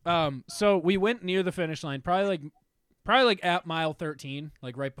 So we went near the finish line, probably like at mile 13,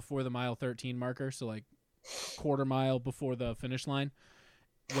 like right before the mile 13 marker, so like quarter mile before the finish line,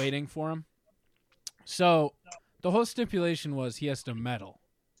 waiting for him. So the whole stipulation was he has to medal.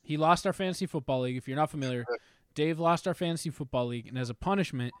 He lost our fantasy football league. If you're not familiar, Dave lost our fantasy football league, and as a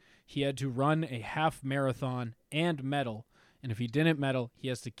punishment, he had to run a half marathon and medal. And if he didn't medal, he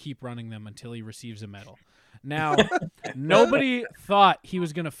has to keep running them until he receives a medal. Now, nobody thought he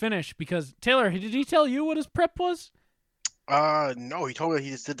was going to finish because, Taylor, did he tell you what his prep was? No, he told me he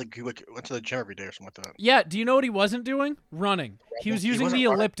just did he went to the gym every day or something like that. Yeah, do you know what he wasn't doing? Running. He was He using wasn't the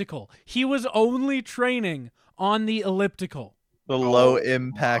running? elliptical. He was only training on the elliptical. The low Oh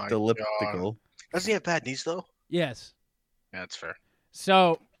impact my elliptical. Doesn't he have bad knees though? Yes. Yeah, that's fair.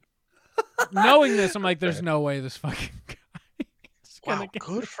 So, knowing this, I'm like, there's no way this fucking guy is going Wow, to get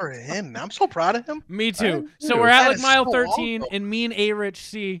good for him. Man. I'm so proud of him. Me too. So too. we're at That like is mile so 13, awesome. and me and A-Rich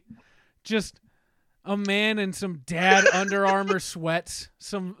see just a man in some dad Under Armour sweats,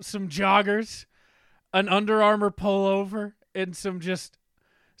 some joggers, an Under Armour pullover, and some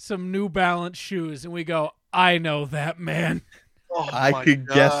New Balance shoes, and we go, I know that man, Oh, I my could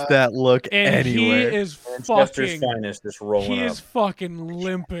God. guess that look and anywhere. he is Manchester's fucking, finest, just rolling he up. is fucking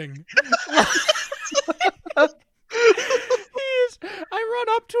limping. I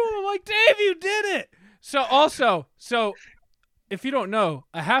run up to him. I'm like, Dave, you did it. So if you don't know,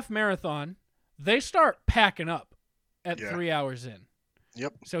 a half marathon, they start packing up at Yeah. 3 hours in.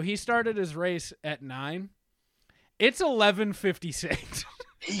 Yep. So he started his race at 9. It's 11:56.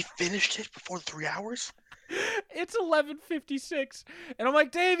 He finished it before the 3 hours. It's 11:56, and I'm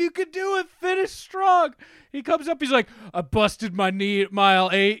like, Dave, you could do it. Finish strong. He comes up. He's like, I busted my knee at mile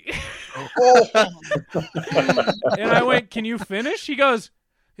 8. Oh, And I went, can you finish? He goes,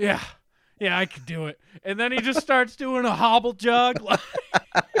 yeah, I can do it. And then he just starts doing a hobble jog.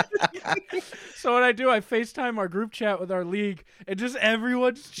 So what I do, I FaceTime our group chat with our league, and just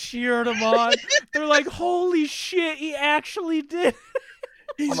everyone's cheering him on. They're like, holy shit, he actually did.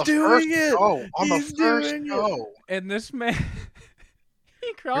 He's on the doing first it. go. On He's the first doing it. go. And this man,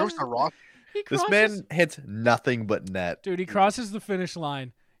 he Where's crosses. the rock? He This crosses, man hits nothing but net. dude, he crosses the finish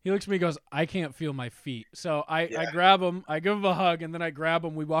line. He looks at me and goes, I can't feel my feet. So I Yeah. grab him, I give him a hug, and then I grab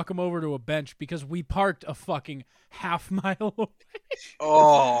him. We walk him over to a bench because we parked a fucking half mile away.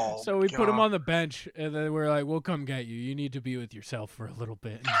 Oh. So we put him God. on the bench, and then we're like, we'll come get you. You need to be with yourself for a little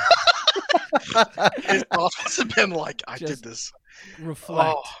bit. His thoughts must have been like, I Just- did this.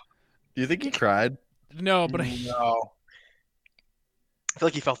 Reflect. Oh, Do you think he cried? No, but no. I feel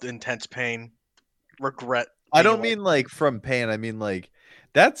like he felt intense pain, regret. I being don't like- mean like from pain. I mean like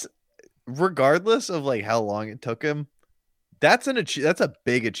that's regardless of like how long it took him. That's that's a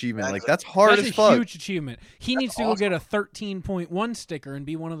big achievement. Like that's hard that's as a fuck. huge achievement. He needs to go get a 13.1 sticker and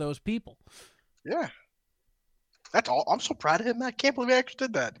be one of those people. Yeah. That's all. I'm so proud of him, man. I can't believe he actually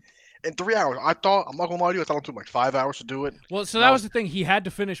did that. In 3 hours. I'm not going to lie to you. I thought it took like 5 hours to do it. Well, so that was the thing. He had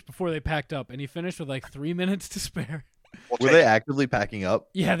to finish before they packed up, and he finished with like 3 minutes to spare. We'll Were take they it. actively packing up?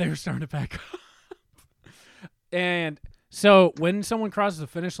 Yeah, they were starting to pack up. And so when someone crosses the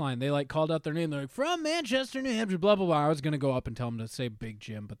finish line, they like called out their name. They're like, from Manchester, New Hampshire, blah, blah, blah. I was going to go up and tell them to say Big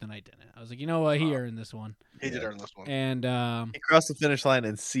Jim, but then I didn't. I was like, you know what? He earned this one. He did earn this one. And He crossed the finish line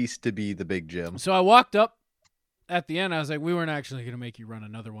and ceased to be the big Jim. so I walked up at the end. I was like, we weren't actually going to make you run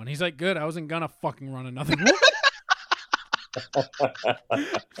another one. He's like, good. I wasn't going to fucking run another one.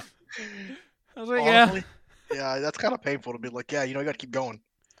 I was like, yeah. Honestly, yeah, that's kind of painful to be like, yeah, you got to keep going.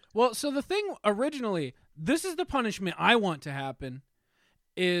 Well, so the thing originally, this is the punishment I want to happen,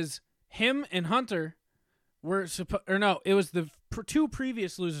 is him and Hunter were it was the two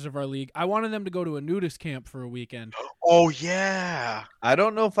previous losers of our league. I wanted them to go to a nudist camp for a weekend. Oh, yeah. I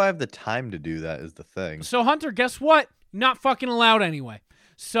don't know if I have the time to do that is the thing. So Hunter, guess what? Not fucking allowed anyway.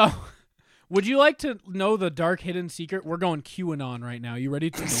 So Would you like to know the dark hidden secret? We're going QAnon right now. You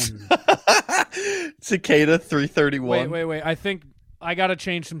ready? Cicada 331. Wait. I think I gotta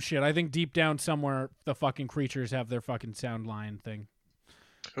change some shit. I think deep down somewhere the fucking creatures have their fucking sound line thing.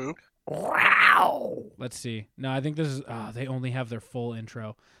 Who? Wow. Let's see. No, I think this is. They only have their full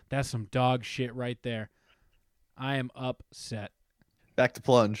intro. That's some dog shit right there. I am upset. Back to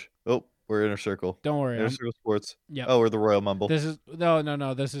plunge. Oh, we're Inner Circle. Don't worry. Inner Circle Sports. Yeah. Oh, we're the Royal Mumble. This is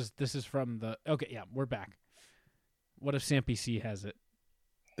no. This is from the. Okay, yeah, we're back. What if Sam PC has it?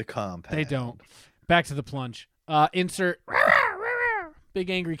 The compound. They don't. Back to the plunge. Insert big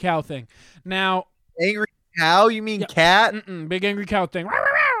angry cow thing. Now, Angry cow? You mean cat? big angry cow thing.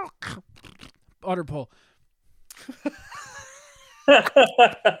 Butter pull.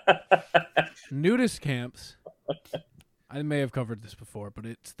 Nudist camps. I may have covered this before, but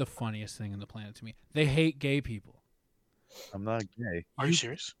it's the funniest thing on the planet to me. They hate gay people. I'm not gay. Are you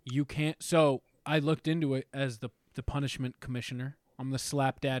serious? You can't. So I looked into it as the punishment commissioner. I'm the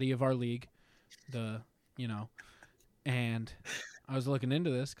slap daddy of our league. And I was looking into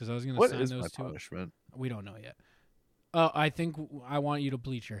this because I was going to sign What is those my two. punishment? We don't know yet. I think I want you to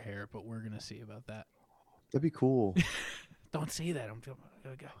bleach your hair, but we're going to see about that. That'd be cool. Don't say that. I'm go.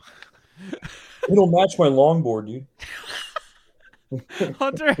 It'll match my longboard, dude.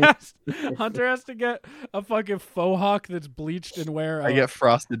 Hunter has to get a fucking faux hawk that's bleached and wear. I get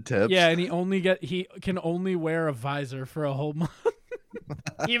frosted tips. Yeah, and he can only wear a visor for a whole month.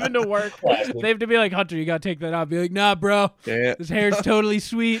 Even to work, they have to be like, Hunter, you gotta take that off. Be like, nah, bro, this hair's totally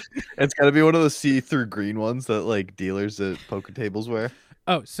sweet. It's gotta be one of those see-through green ones that like dealers at poker tables wear.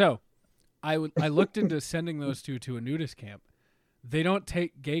 Oh, so I looked into sending those two to a nudist camp. They don't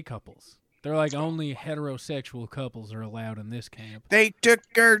take gay couples. They're like only heterosexual couples are allowed in this camp. They took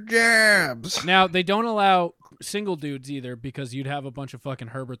their jabs. Now they don't allow single dudes either because you'd have a bunch of fucking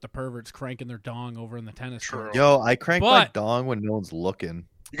Herbert the perverts cranking their dong over in the tennis court. Yo, I crank my But- dong when no one's looking.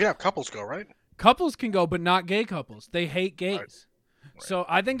 You can have couples go, right? Couples can go, but not gay couples. They hate gays. Right. So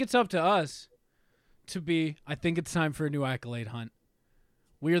I think it's up to us to be. I think it's time for a new accolade hunt.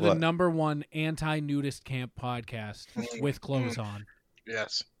 We are the What? #1 anti-nudist camp podcast with clothes on.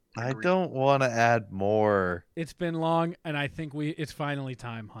 Yes. I Agreed. don't want to add more. It's been long, and I think it's finally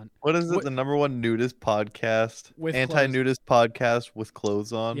time, Hunt. What is it? What- The #1 nudist podcast, With anti-nudist podcast with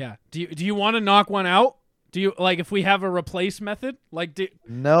clothes on. Yeah. Do you want to knock one out? Do you like if we have a replace method? Like,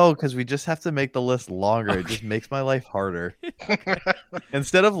 No, because we just have to make the list longer. It just makes my life harder.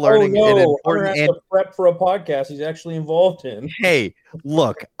 Instead of learning an Hunter important has to prep for a podcast he's actually involved in. Hey,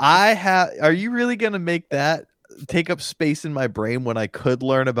 look, are you really going to make that take up space in my brain when I could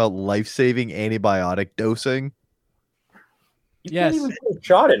learn about life-saving antibiotic dosing? You Yes. can't even put a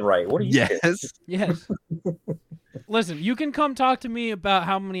shot in right. What are you? Yes. yes. Listen, you can come talk to me about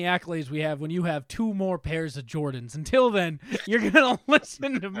how many accolades we have when you have 2 more pairs of Jordans. Until then, you're gonna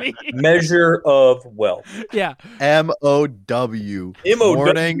listen to me. Measure of wealth. Yeah. MOW. MOW,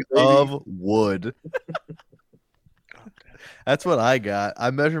 Morning baby. of wood. That's what I got.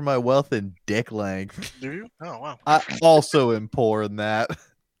 I measure my wealth in dick length. Do you? Oh wow. I also am poor in that.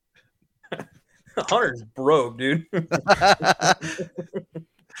 Hunter's broke, dude.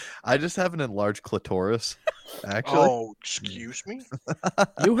 I just have an enlarged clitoris. Actually, Oh, excuse me.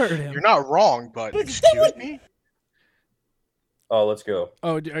 You heard him. You're not wrong, but excuse me. Oh, let's go.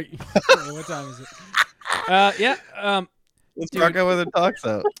 Oh, what time is it? Yeah. let's dude. talk out with it talks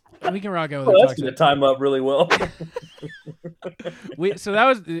out. We can rock out Oh, with that's the gonna time up really well. So that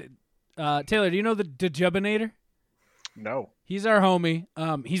was Taylor. Do you know the Dejebinator? No. He's our homie.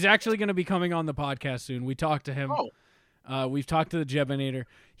 He's actually going to be coming on the podcast soon. We talked to him. We've talked to the Jebinator.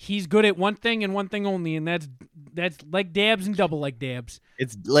 He's good at one thing and one thing only, and that's leg dabs and double leg dabs.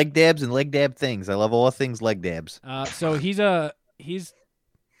 It's leg dabs and leg dab things. I love all things leg dabs. So he's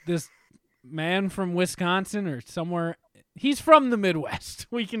this man from Wisconsin or somewhere. He's from the Midwest.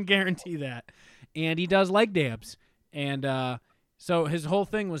 We can guarantee that. And he does leg dabs. And so his whole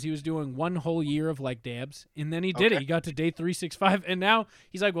thing was he was doing 1 whole year of leg dabs, and then he did it. He got to day 365, and now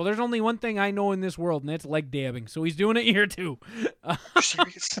he's like, well, there's only one thing I know in this world, and that's leg dabbing. So he's doing it here too.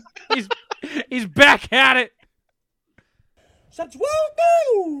 Serious? He's back at it. Let's go.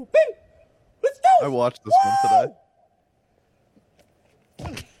 I watched this one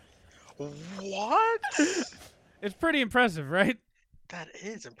today. What? It's pretty impressive, right? That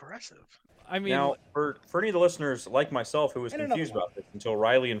is impressive. I mean, Now, for any of the listeners like myself who was confused about this until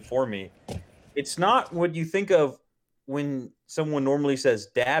Riley informed me, it's not what you think of when someone normally says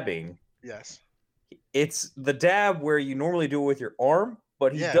dabbing. Yes. It's the dab where you normally do it with your arm,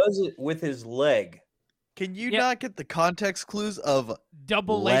 but he Yeah. does it with his leg. Can you Yeah. not get the context clues of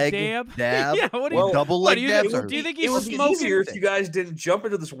Double leg dab? dab? Yeah, what do you, Well, double what leg do you dabs think? are Do you think It he's would be smoking? easier if you guys didn't jump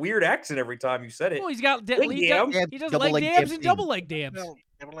into this weird accent every time you said it. Oh, he's got Leg dab. he does Double leg leg dabs dab and thing. double leg dabs. No,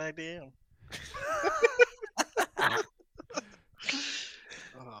 never like damn.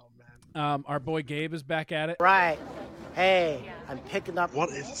 Oh man. Our boy Gabe is back at it. Right. Hey, I'm picking up. What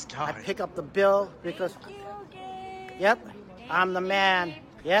is this I guy? pick up the bill because. Yep, I'm the man.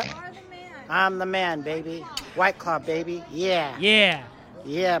 Yep, I'm the man, baby. White Claw, baby. Yeah. Yeah,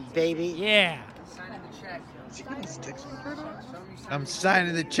 Yeah, baby. yeah, Is he getting his dicks right now? I'm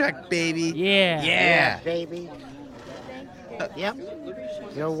signing the check, baby. yeah. Yeah. Baby. Yep.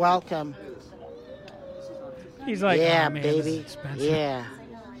 You're welcome. He's like, yeah, oh, man, this is baby. expensive. Yeah.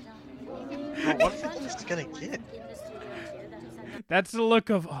 Bro, what is this gonna get? That's the look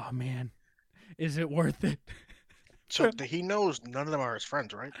of, oh man, is it worth it? So he knows none of them are his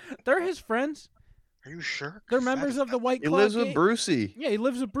friends, right? They're his friends. Are you sure? They're 'Cause that members is- of the White He Claw. lives with gang. Brucey. Yeah, he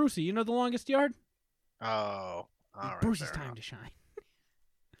lives with Brucey. You know the longest yard? Oh, all right. Brucey's fair time enough. to shine.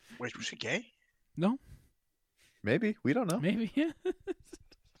 Wait, was he gay? No, Maybe. We don't know. maybe. Yeah.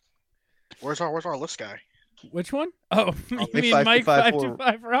 Where's our list guy? Which one? Oh, you Mike mean 525 Mike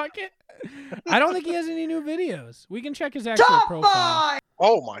 525 Rocket? I don't think he has any new videos. We can check his actual profile.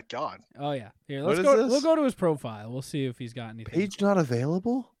 Oh my god. Oh yeah. Here, What let's is go. this? We'll go to his profile. We'll see if he's got anything. Page not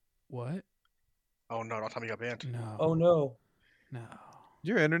available? What? Oh no, don't tell me he got banned. No. Oh no. No. Did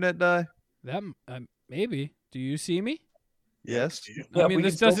your internet die? That maybe. Do you see me? Yes. Do you? I mean, we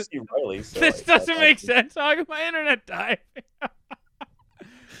this can still doesn't. see Riley, so This like, doesn't that's make awesome. sense. How come my internet died?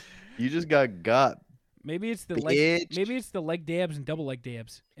 You just got. Maybe it's the Bitch. leg. Maybe it's the leg dabs and double leg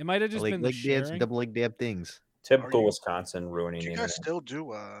dabs. It might have just Like been the leg dabs sharing. and double leg dab things. Typical Are you- Wisconsin ruining Do the you guys internet. still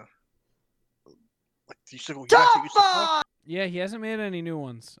do like you still you guys still use TikTok? Yeah, he hasn't made any new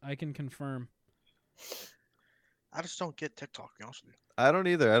ones. I can confirm. I just don't get TikTok, to be honest with you. I don't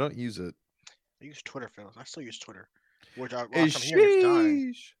either. I don't use it. I use Twitter, fellas. I still use Twitter. Which I Is last time here it's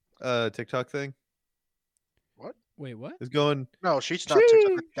dying. TikTok thing Wait, what? is going. No, she's not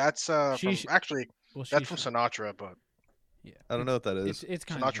TikTok. That's from, Sheesh. actually Well, that's from Sinatra, but Yeah. I don't know what that is. It's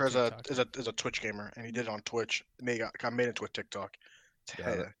kind Sinatra of a TikTok. is a Twitch gamer, and he did it on Twitch. And he got made into a TikTok.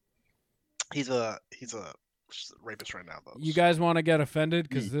 Got it. He's a rapist right now, though. You guys want to get offended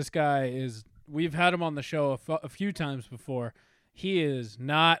because Ye- this guy is. We've had him on the show a few times before. He is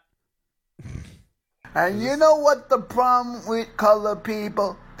not. And you know what the problem with colored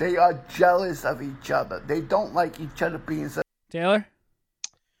people? They are jealous of each other. They don't like each other being Taylor.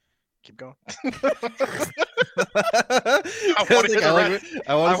 Keep going. I want to see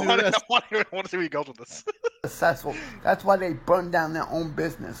the rest. want to see where he goes with this. successful. That's why they burn down their own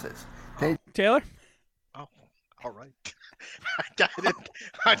businesses. They Taylor. Oh, all right.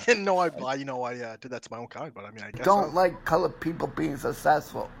 I didn't know I did that to my own kind, but I mean, I guess don't so. like colored people being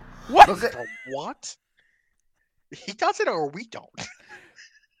successful. What? Look at, What? He does it, or we don't.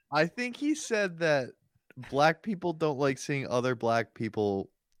 I think he said that black people don't like seeing other black people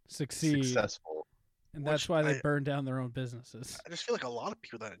Succeed. successful. And that's Which why they I- burn down their own businesses. I just feel like a lot of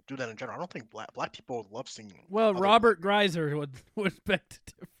people that do that in general. I don't think black people love seeing. Well, other Robert Greiser would beg to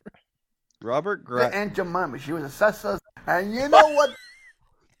differ. Robert the Grimes. Aunt Jemima. She was a successful. And you know what?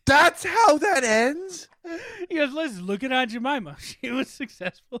 That's how that ends. He goes, listen, look at Aunt Jemima. She was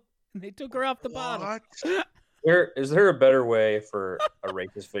successful. And they took her off the bottle. What? Is there a better way for a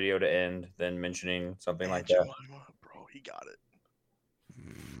racist video to end than mentioning something like that? Jemima, bro, he got it.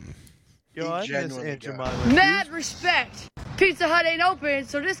 Yo, He I miss genuinely Aunt got it. Jemima. Mad respect. Pizza Hut ain't open,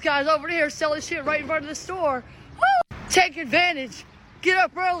 so this guy's over here selling shit right in front of the store. Woo! Take advantage. Get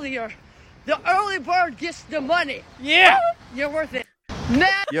up earlier. The early bird gets the money. Yeah. You're worth it.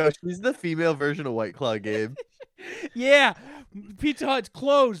 Mad. Yo, she's the female version of White Claw, Gabe. Yeah. Pizza Hut's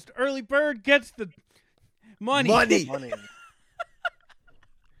closed. Early bird gets the money. Money.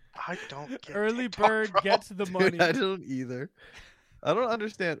 I don't get Early TikTok, bird bro. gets the money. Dude, I don't either. I don't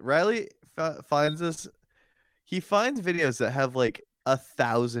understand. Riley finds us. He finds videos that have like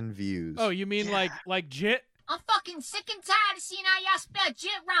 1,000 views. Oh, you mean like Jit? I'm fucking sick and tired of seeing how y'all spell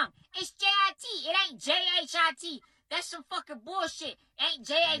JIT wrong. It's J-I-T. It ain't J-H-I-T. That's some fucking bullshit. Ain't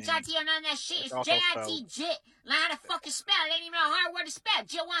J-H-I-T or none of that shit. It's It's also J-I-T, JIT. Learn how to fucking spell. It ain't even a hard word to spell.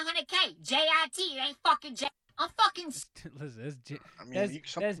 JIT 100K. J-I-T. It ain't fucking J. I'm fucking... Listen, that's Jit. I mean,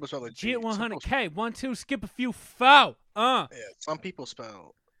 That's, some that's people spell it Jit G, some people 100K. 1, 2, skip a few, foul. Yeah, some people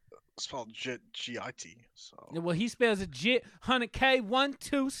spell JIT, G-I-T. So. Well, he spells it Jit 100K. 1,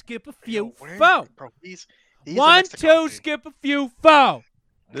 2, skip a few, Yo, where- foul. Bro, he's a 1, Mexican, 2, skip a few, foul.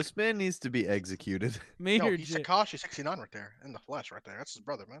 This man needs to be executed. Me No, or he's Jit? Takashi 69 right there in the flesh, right there. That's his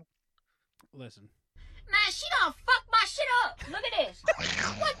brother, man. Listen. Man, she done fucked my shit up. Look at this.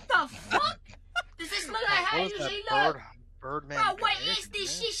 What the fuck? Does this look like how it usually look? Birdman. Bro, what is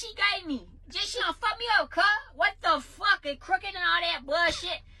this shit she gave me? Just she done fuck me up, cuz. What the fuck? And crooked and all that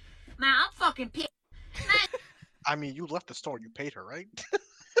bullshit. Man, I'm fucking pissed. I mean, you left the store. You paid her, right?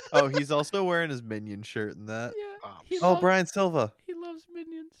 Oh, he's also wearing his Minion shirt in that. Yeah. Oh, Brian Silva. He loves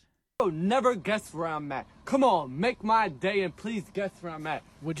Minions. You'll never guess where I'm at. Come on, make my day and please guess where I'm at.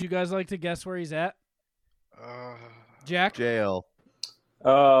 Would you guys like to guess where he's at? Jack? Jail.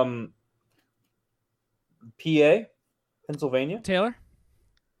 PA, Pennsylvania. Taylor?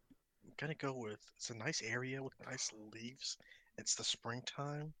 I'm gonna go with, it's a nice area with nice leaves. It's the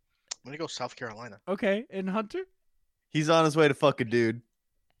springtime. I'm gonna go South Carolina. Okay, and Hunter? He's on his way to fuck a dude.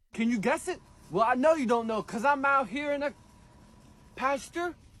 Can you guess it? Well, I know you don't know, because I'm out here in the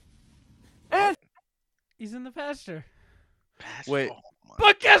pasture. And he's in the pasture. Wait.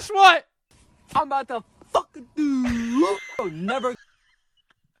 But guess what? I'm about to fuck a dude. Never.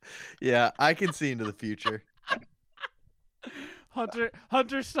 Yeah, I can see into the future.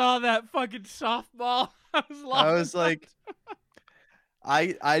 Hunter saw that fucking softball. I was like,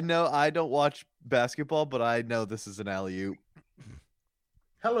 I know I don't watch basketball, but I know this is an alley-oop.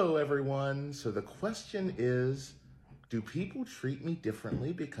 Hello, everyone. So the question is, do people treat me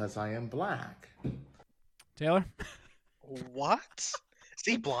differently because I am black? Taylor? What? Is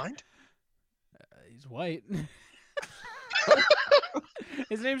he blind? He's white.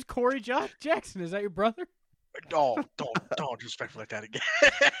 His name's Corey Jackson. Is that your brother? Oh, don't disrespect like that again.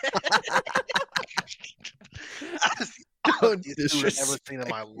 Don't Dude I've ever seen in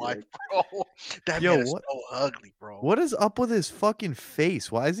my life, bro. That man is so ugly, bro. What is up with his fucking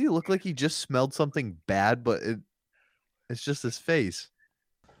face? Why does he look like he just smelled something bad, but it's just his face?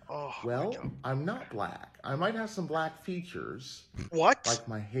 Oh, well, I'm not black. I might have some black features. What? Like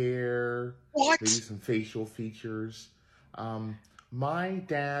my hair. What? Maybe some facial features. My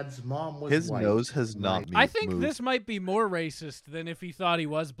dad's mom was His white. nose has not I think this might be more racist than if he thought he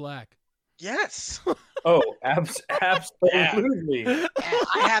was black. Yes. Oh, absolutely. Yeah,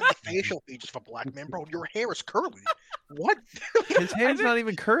 I have the facial features of a black man, bro. Your hair is curly. What? His hair's not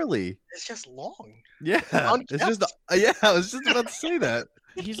even curly. It's just long. Yeah, it's just yeah. I was just about to say that.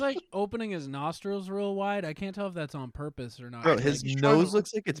 He's like opening his nostrils real wide. I can't tell if that's on purpose or not. Bro, his nose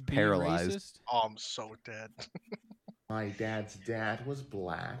looks like it's paralyzed. Racist. Oh, I'm so dead. My dad's dad was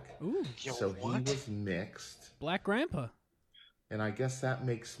black. Ooh. So he was mixed. Black grandpa. And I guess that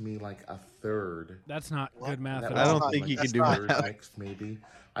makes me like a third. That's not good math That at I all. don't think he can do third math. mixed, maybe.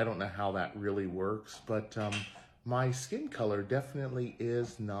 I don't know how that really works, but my skin color definitely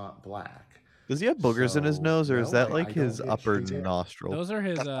is not black. Does he have boogers in his So, nose, or is no, that I like don't his get upper treated nostril? Those are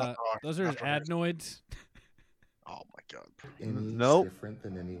his adenoids. Oh my god. any Nope. different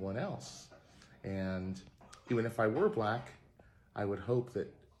than anyone else. And even if I were black, I would hope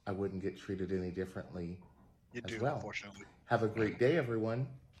that I wouldn't get treated any differently You as do, well. unfortunately. Have a great day, everyone.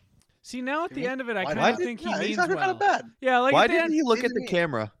 See, now at the end of it, I Why kind of did- think he yeah, he's means not well. kinda bad. Yeah, like Why at the didn't end, he look at didn't the he?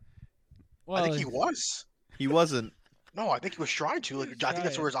 camera? well, I think he was. He wasn't. No, I think he was trying to. Like, I think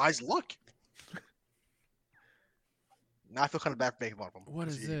that's where his eyes look. Now I feel kind of bad for making fun of him. What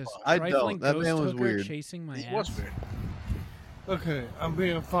is this? I Trifling don't. That ghost man was hooker weird. chasing my He ass. was weird. Okay, I'm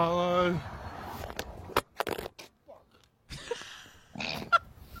being followed.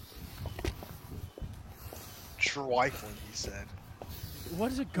 Trifling, he said.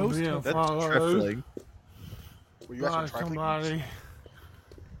 What is a ghost being hooker? That's followed trifling. Were you by actually trifling? somebody,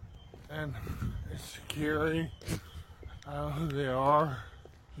 and it's scary. I don't know who they are.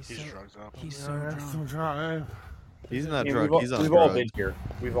 He's so, drugs up. He's so I have drunk. some drive. He's not Yeah, drunk. He's on we've all drugs. been here.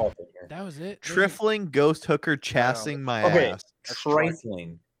 We've all been here. That was it. Trifling ghost hooker chassing my Okay, ass.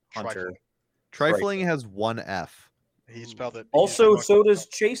 trifling, Hunter. Trifling has one F. He spelled it. Also, so does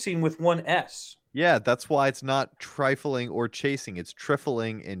chasing with one S. Yeah, that's why it's not trifling or chasing. It's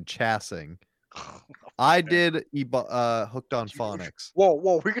trifling and chassing. I did hooked on phonics. Whoa,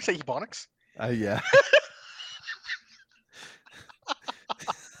 we're gonna say Ebonics? Yeah.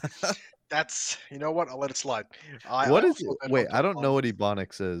 That's, you know what? I'll let it slide. What is it? Wait, I don't know what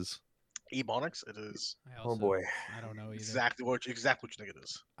Ebonics is. Ebonics? It is. Oh boy. I don't know either. Exactly what you think it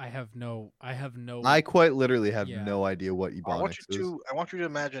is. I have no. I quite literally have Yeah. no idea what Ebonics is. I want you to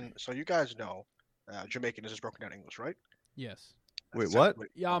imagine. So you guys know, Jamaican is just broken down English, right? Yes. Wait, That's what? exactly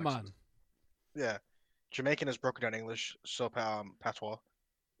Yeah, Ebonics man. is. Yeah, Jamaican is broken down English. So patois.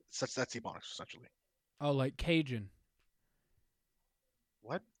 That's Ebonics essentially. Oh, like Cajun.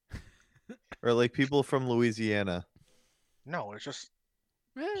 What? Or like people from Louisiana. No, it's just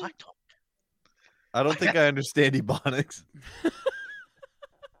Eh, black talk. I don't think I understand Ebonics.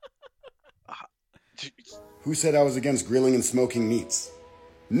 Who said I was against grilling and smoking meats?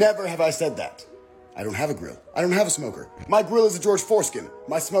 Never have I said that. I don't have a grill. I don't have a smoker. My grill is a George Foreskin.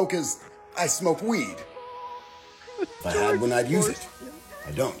 My smoke is... I smoke weed. If I had one, I'd use it.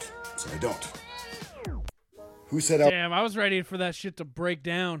 I don't, so I don't. Who said Damn, I was ready for that shit to break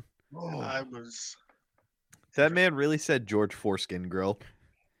down. I was. That man really said George Foreskin Grill.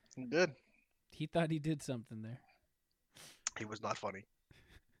 He did. He thought he did something there. He was not funny.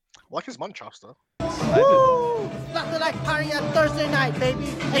 I like his mutton chops though. Woo! Nothing like party on Thursday night, baby.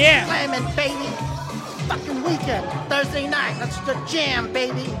 It's Yeah. slamming, baby. Fucking weekend, Thursday night. That's the jam,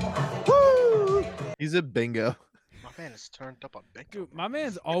 baby. Woo! He's a bingo. My man is turned up on bingo. Dude, my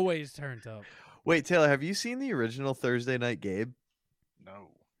man's always turned up. Wait, Taylor, have you seen the original Thursday Night Gabe? No.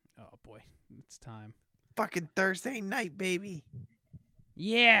 Oh boy, it's time. Fucking Thursday night, baby.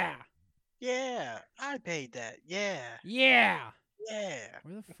 Yeah. Yeah, I paid that. Yeah. Yeah. Yeah.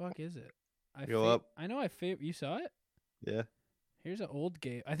 Where the fuck is it? Go up. I know you saw it? Yeah. Here's an old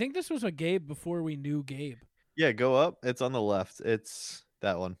Gabe. I think this was a Gabe before we knew Gabe. Yeah, go up. It's on the left. It's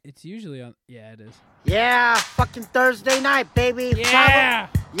that one. It's usually on. Yeah, it is. Yeah, fucking Thursday night, baby. Yeah.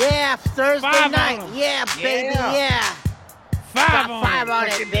 Yeah, Thursday Five night. on 'em. Yeah, baby. Yeah. Yeah. Five Got on 'em. five on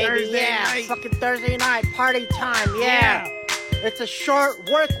it, Fucking baby. Thursday Yeah. night. Fucking Thursday night. Party time. Yeah. It's a short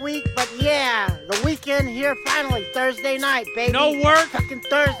work week, but yeah, the weekend here finally. Thursday night, baby. No work. Fucking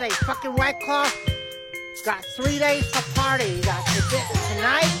Thursday. Fucking White Claw. Got 3 days to party. You got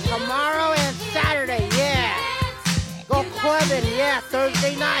tonight, tomorrow, and Saturday. Yeah. Go clubbing. Yeah.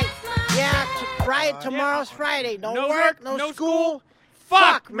 Thursday night. Yeah. Tomorrow's Friday. No work. No school.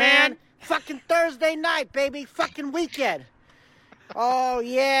 Fuck, man. Fucking Thursday night, baby. Fucking weekend. Oh,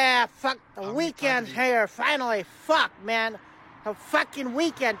 yeah. Fuck the weekend here. Finally. Fuck, man. A fucking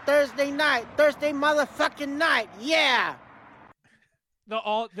weekend. Thursday night. Thursday motherfucking night. Yeah.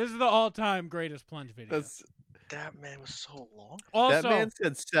 This is the all-time greatest plunge video. That man was so long. Also, that man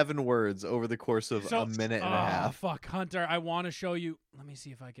said 7 words over the course of a minute and a half. Fuck, Hunter, I want to show you. Let me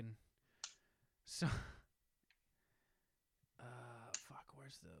see if I can. So, fuck,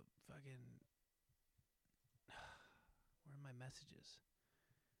 where's the fucking? Where are my messages?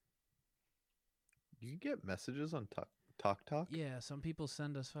 You get messages on Talk? Yeah, some people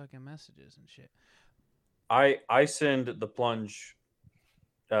send us fucking messages and shit. I send the plunge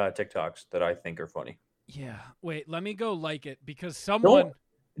TikToks that I think are funny. Yeah, wait, let me go like it because someone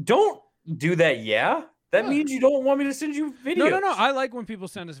don't do that. Yeah, that means you don't want me to send you videos. No. I like when people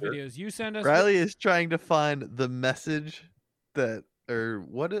send us videos. You send us. Riley is trying to find the message that or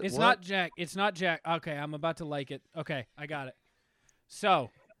what it. It's what? not Jack. It's not Jack. Okay, I'm about to like it. Okay, I got it. So.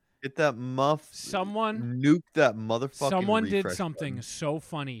 Get that muff. Someone nuke that motherfucking. Someone did refresh something button. so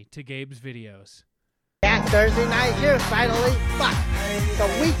funny to Gabe's videos. Yeah, Thursday night here, finally. Fuck. The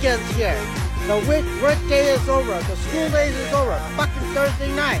weekend's here. The work day is over. The school days is over. Fucking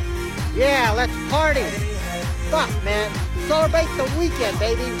Thursday night. Yeah, let's party. Fuck, man. Celebrate the weekend,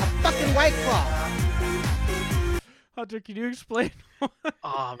 baby. A fucking White Claw. Hunter, can you explain? Oh,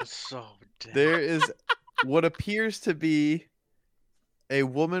 I'm so dead. There is what appears to be a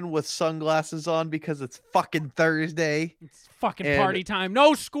woman with sunglasses on because it's fucking Thursday. It's fucking party time.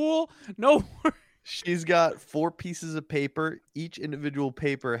 No school. No work. She's got 4 pieces of paper. Each individual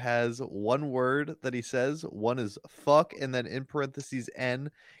paper has one word that he says. One is fuck, and then in parentheses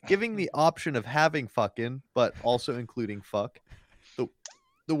N, giving the option of having fucking, but also including fuck.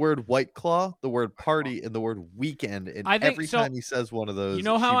 The word White Claw, the word party, and the word weekend. And I think every so, time he says one of those, you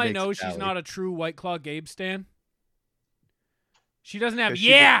know how she I makes know a she's tally. not a true White Claw Gabe stan? She doesn't have 'Cause she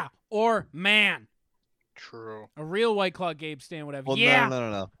yeah or man. True. A real White Claw Gabe stan would have Well, yeah.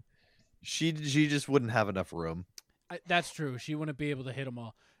 no. She just wouldn't have enough room. That's true. She wouldn't be able to hit them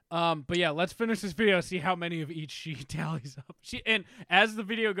all. But yeah, let's finish this video. See how many of each she tallies up. And as the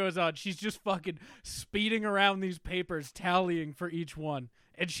video goes on, she's just fucking speeding around these papers, tallying for each one,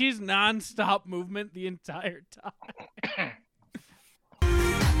 and she's non-stop movement the entire time.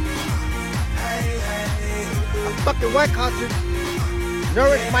 A fucking White Claw to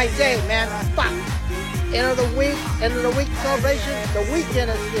nourish my day, man. Fuck. End of the week celebration. The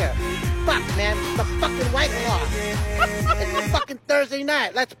weekend is here. Fuck, man. The fucking White Claw. It's fucking Thursday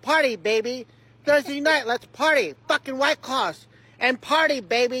night. Let's party, baby. Thursday night, let's party. Fucking White Claws. And party,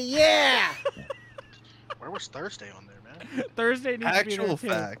 baby. Yeah. Where was Thursday on there, man? Thursday needs to be there, Actual too.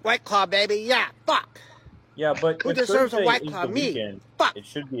 fact. White Claw, baby. Yeah. Fuck. Yeah, but Who if deserves a Thursday White is Claw? the Me. weekend, Fuck. it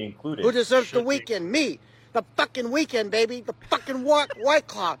should be included. Who deserves the weekend? Me. The fucking weekend, baby. The fucking White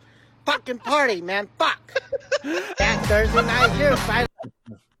Claw. Fucking party, man. Fuck. That Thursday night here, finally.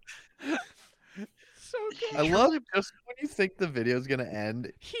 So good. I love just when you think the video's gonna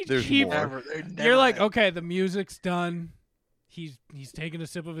end, He there's keep- more. You're like, okay, the music's done. He's taking a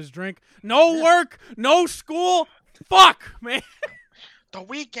sip of his drink. No work, no school. Fuck, man. The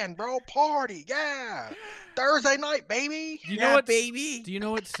weekend, bro. Party. Yeah. Thursday night, baby. You know what, baby? Do you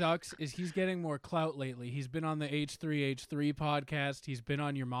know what sucks? Is he's getting more clout lately. He's been on the H3H3 podcast. He's been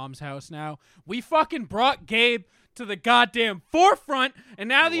on Your Mom's House now. We fucking brought Gabe to the goddamn forefront, and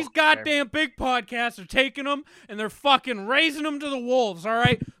now these goddamn big podcasts are taking him, and they're fucking raising him to the wolves, all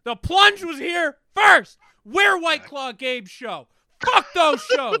right? The Plunge was here first. We're White Claw Gabe's show. Fuck those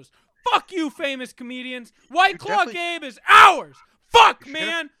shows. Fuck you, famous comedians. White Claw Gabe is ours. Fuck,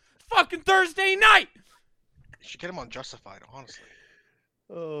 man. It's fucking Thursday night. You should get him on Justified, honestly.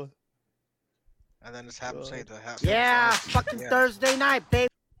 Oh. And then just have him say the Yeah, fucking Thursday night, baby.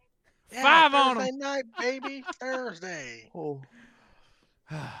 Yeah, 5 on Thursday him. night, baby. Thursday. Oh.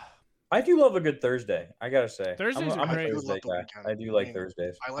 I do love a good Thursday. I gotta say, Thursdays I'm are a great. Thursday guy. I do like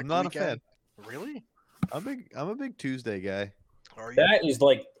Thursdays. I like I'm the not a weekend. fan. Really? I'm a big Tuesday guy. Are you? That is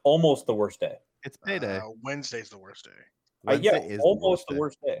like almost the worst day. It's payday. Wednesday's the worst day. Yeah, Wednesday is almost the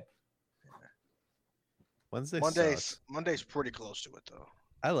worst day. Wednesday Monday's sucks. pretty close to it though.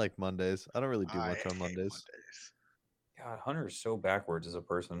 I like Mondays. I don't really do much on hate Mondays. God, Hunter is so backwards as a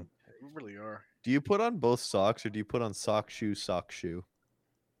person. You really are. Do you put on both socks or do you put on sock shoe?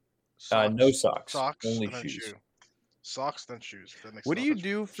 No socks. Socks, Only and then shoes. shoe. Socks, then shoes. That makes What do no you sense.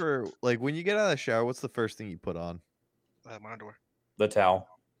 do for like when you get out of the shower? What's the first thing you put on? My underwear. The towel.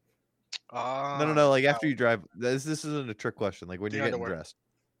 No. Like after you drive. This isn't a trick question. Like when The you're getting underwear. dressed.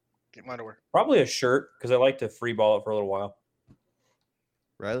 Get my underwear. Probably a shirt because I like to free ball it for a little while.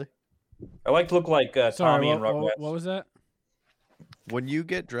 Riley? I like to look like Sorry, Tommy and Rugrats. what was that? When you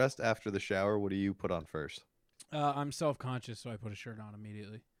get dressed after the shower, what do you put on first? I'm self-conscious, so I put a shirt on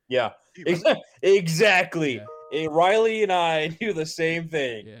immediately. Yeah, exactly. Riley and I do the same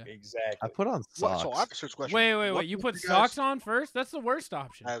thing. Exactly. I put on socks. So I have a serious question. Wait. What You do put guys- socks on first? That's the worst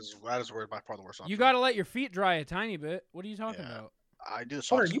option. That is by far the worst option. You got to let your feet dry a tiny bit. What are you talking about? I do the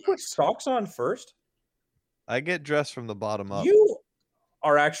Hunter, socks. you put socks on first? I get dressed from the bottom up. You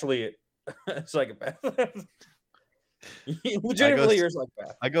are actually a psychopath. Legitimately, you're a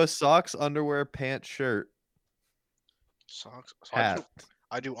psychopath. I go socks, underwear, pants, shirt, Socks. So hat.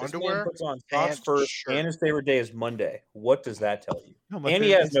 I do This man underwear. puts on socks pants, first, shirt. and his favorite day is Monday. What does that tell you? No, my And he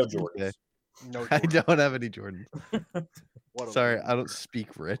favorite has no is Tuesday. No. I Jordan. don't have any Jordan. What a Sorry, loser. I don't speak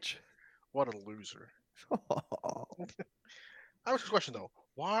rich. What a loser. I have a question though.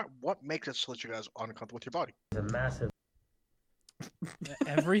 What makes it so that you guys are uncomfortable with your body? A massive.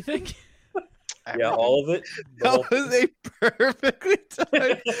 Everything? Yeah, all of it. That was a perfectly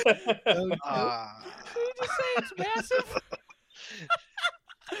timed. Did you just say it's massive?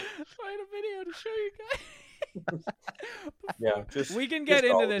 Find a video to show you guys. Yeah, just We can just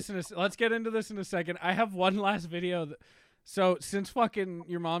get all into of this let's get into this in a second. I have one last video. So since fucking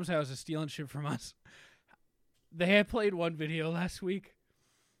Your Mom's House is stealing shit from us, they had played one video last week.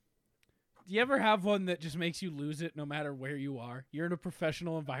 Do you ever have one that just makes you lose it no matter where you are? You're in a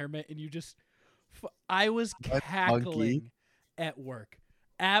professional environment and you just... I was cackling at work.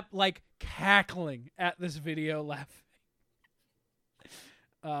 Cackling at this video, laughing.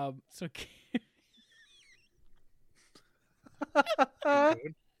 So... Yeah.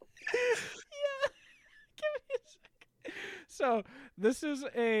 Give me a second. So this is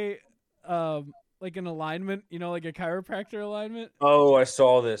a like an alignment, like a chiropractor alignment. Oh, I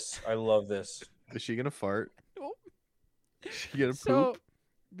saw this. I love this. Is she gonna fart? Nope. Is she gonna So poop?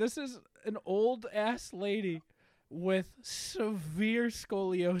 this is an old ass lady with severe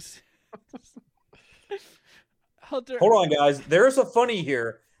scoliosis. Hunter, Hold on, guys. There's a funny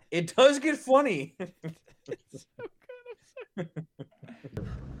here. It does get funny.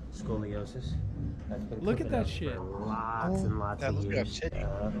 Scoliosis. That's been Look at cooking that up shit. for lots and lots of years.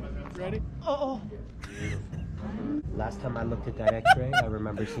 Ready? Oh. Last time I looked at that X-ray, I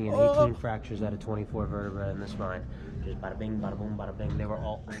remember seeing 18 fractures out of 24 vertebrae in the spine. Just bada bing, bada boom, bada bing. They were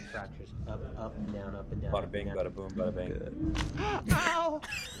all old fractures. Up and down, up and down. Bada bing, bada boom, bada bing. Ow.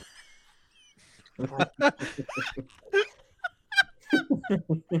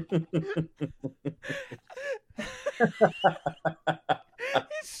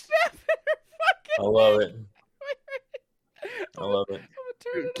 He's snapping her fucking I love it. I love it.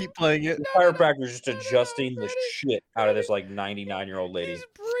 Keep playing it. The chiropractor's just adjusting the shit out of this 99-year-old lady. He's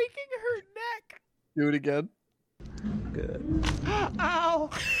breaking her neck. Do it again. Good. Ow.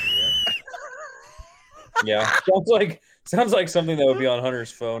 Yeah. Sounds like something that would be on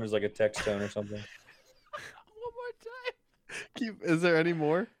Hunter's phone as like a text tone or something. One more time. Is there any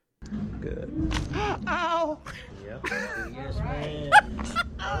more? Good. Ow. go. Yes, man.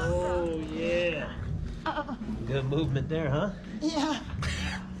 Oh, yeah. Good movement there, huh? Yeah.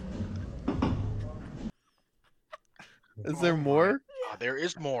 Is there more? There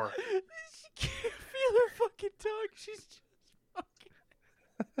is more. She can't feel her fucking tongue. She's just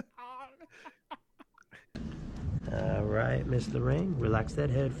All right, Miss Lorraine, relax that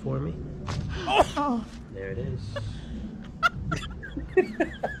head for me. Oh. There it is.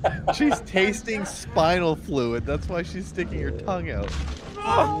 She's tasting spinal fluid. That's why she's sticking her tongue out.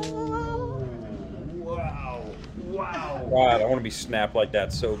 Wow. God, I want to be snapped like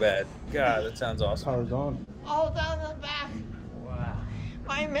that so bad. God, that sounds awesome. Car's on. All down the back. Wow.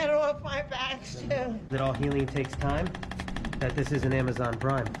 My middle of my back, too. That all healing takes time? That this isn't Amazon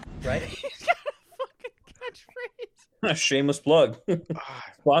Prime, right? He's got a fucking catchphrase. Shameless plug.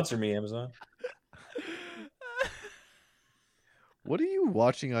 Sponsor me, Amazon. What are you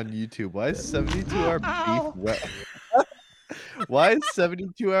watching on YouTube? Why is 72-hour beef Why is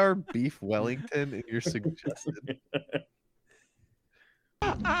 72-hour beef Wellington in your suggestion?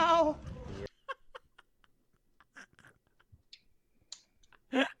 Ow.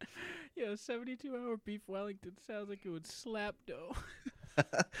 Yo, 72-hour beef Wellington sounds like it would slap dough.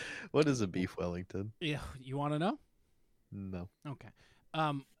 What is a beef Wellington? Yeah, you want to know? No. Okay.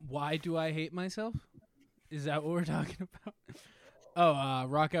 Why do I hate myself? Is that what we're talking about? Oh,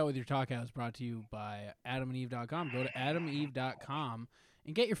 Rock Out With Your Talk Out is brought to you by AdamandEve.com. Go to AdamandEve.com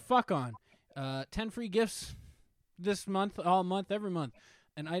and get your fuck on. 10 free gifts this month, all month, every month.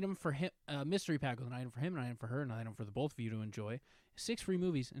 An item for him, a mystery pack with an item for him, an item for her, an item for the both of you to enjoy. 6 free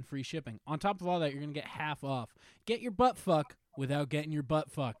movies and free shipping. On top of all that, you're going to get half off. Get your butt fuck without getting your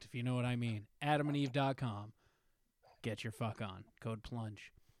butt fucked, if you know what I mean. AdamandEve.com. Get your fuck on. Code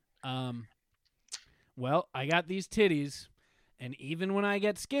PLUNGE. Well, I got these titties, and even when I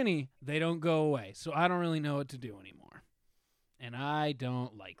get skinny, they don't go away. So I don't really know what to do anymore. And I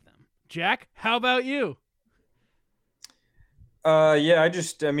don't like them. Jack, how about you? Yeah,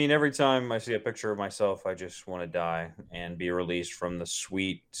 I mean, every time I see a picture of myself, I just want to die and be released from the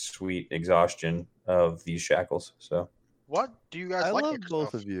sweet, sweet exhaustion of these shackles. So, What do you guys I like love about both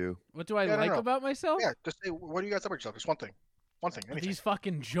yourself? of you. What do I Yeah, no, like no. about myself? Yeah, just say, what do you guys like about yourself? Just one thing. One thing, anything. These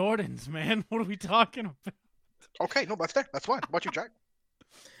fucking Jordans, man. What are we talking about? Okay, no, that's fair. That's fine. What about you, Jack?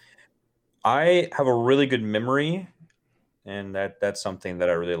 I have a really good memory, and that's something that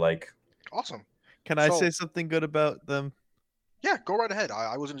I really like. Awesome. Can I So- say something good about them? Yeah, go right ahead.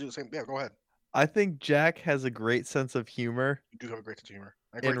 I was going to do the same. Yeah, go ahead. I think Jack has a great sense of humor. You do have a great sense of humor.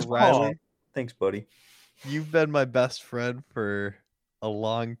 And a great And smile. Riley, Thanks, buddy. you've been my best friend for a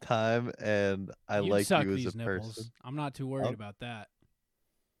long time, and I You'd like suck you as these a nipples. person. I'm not too worried Oh. about that.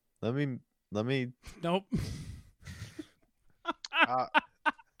 Let me. Nope.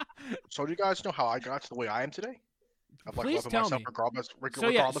 So do you guys know how I got to the way I am today? Of like Please loving tell myself me. regardless So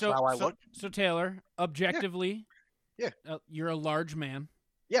yeah, of how I look. So Taylor, objectively, Yeah. You're a large man.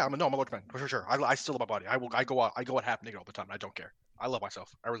 Yeah, I'm a large man for sure. I still love my body. I go out half naked all the time. And I don't care. I love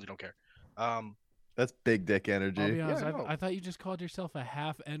myself. I really don't care. That's big dick I'll energy. be honest, Yeah, no. I thought you just called yourself a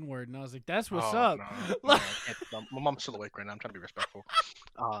half N-word, and I was like, that's what's Oh, up. no, I can't. My mom's still awake right now. I'm trying to be respectful.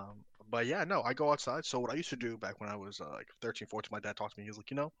 But yeah, no, I go outside. So what I used to do back when I was like 13, 14, my dad talked to me. He was like,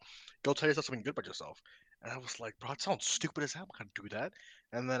 go tell yourself something good about yourself. And I was like, bro, it sounds stupid as hell. I'm not gonna do that.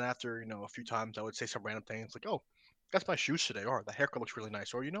 And then after a few times, I would say some random things like, oh, that's my shoes today, or the haircut looks really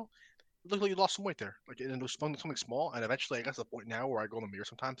nice, or look like you lost some weight there. Like, and it was something small. And eventually, I got to the point now where I go in the mirror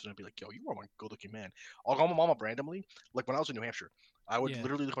sometimes and I'd be like, yo, you are a good-looking man. I'll call my mom up randomly. Like when I was in New Hampshire, I would Yeah.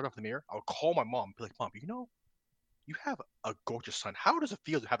 literally look up in the mirror. I would call my mom, and be like, Mom, you have a gorgeous son. How does it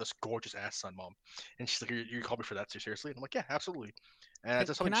feel to have this gorgeous ass son, Mom? And she's like, you call me for that seriously? And I'm like, yeah, absolutely. And it's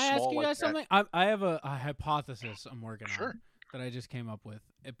Can something I ask small you like guys that. something? I have a hypothesis I'm working Sure. on that I just came up with,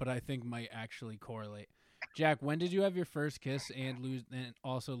 but I think might actually correlate. Jack, when did you have your first kiss and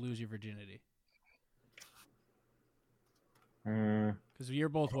also lose your virginity? Because you're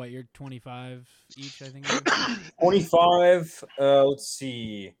both what? You're 25 each, I think. 25. Let's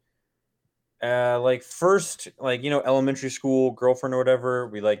see. Like first, elementary school girlfriend or whatever,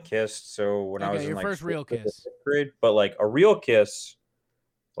 we kissed. So when I Okay, was in your first real kiss. fifth grade, but like a real kiss,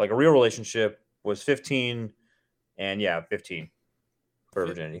 like a real relationship was 15, and 15 for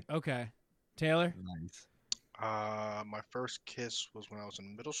virginity. Okay, Taylor. Nice. My first kiss was when I was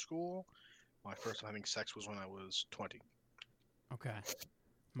in middle school. My first time having sex was when I was 20. Okay.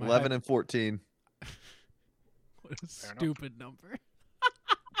 11 and 14. What a stupid number.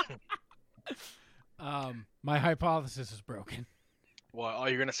 My hypothesis is broken. Well, oh,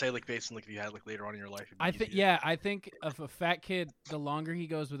 you're gonna say like based on like if you had like later on in your life. it'd be I think easier. I think if a fat kid, the longer he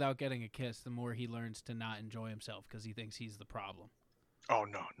goes without getting a kiss, the more he learns to not enjoy himself because he thinks he's the problem. Oh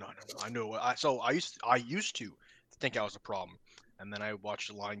no. I knew it. I used to think I was a problem, and then I watched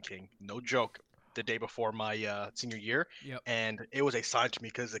The Lion King. No joke. The day before my senior year, Yep. and it was a sign to me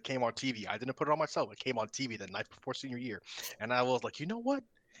because it came on TV. I didn't put it on myself. It came on TV the night before senior year, and I was like, you know what?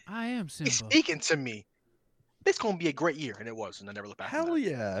 I am Simba. He's speaking to me. It's gonna be a great year, and it was. And I never looked back. Hell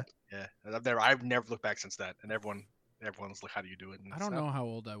yeah. Yeah, and I've never looked back since that. And everyone's like, how do you do it? And I don't stuff. know how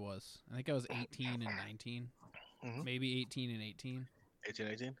old I was. I think I was 18 and 19, maybe 18 and 18. 18,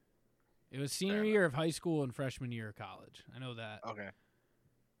 18. It was senior year of high school and freshman year of college. I know that. Okay.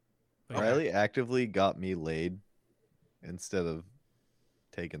 But yeah. Riley actively got me laid instead of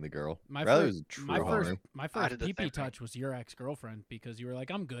taking the girl. Riley was a true homie. my first pee-pee touch was your ex-girlfriend because you were like,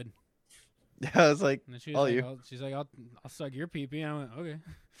 I'm good. I was like, And then she was all like, you. she's like, I'll suck your pee-pee. I went,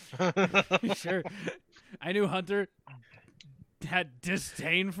 okay. Sure. I knew Hunter had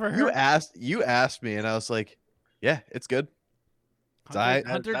disdain for her. You asked me, and I was like, yeah, it's good.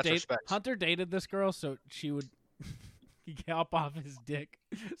 Hunter dated this girl, so she would get off his dick.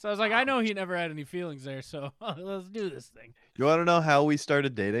 So I was like, I know he never had any feelings there, so let's do this thing. You want to know how we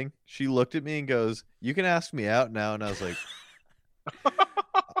started dating? She looked at me and goes, "You can ask me out now," and I was like,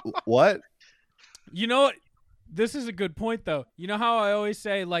 "What?" You know what? This is a good point, though. You know how I always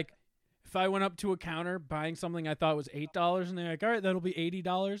say, like, if I went up to a counter buying something I thought was $8 and they're like, all right, that'll be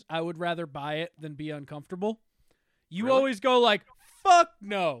 $80, I would rather buy it than be uncomfortable. You always go like, fuck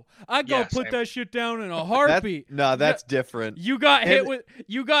no. I'd go put that shit down in a heartbeat. That's different. You got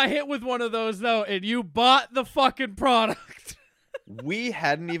hit with one of those, though, and you bought the fucking product. We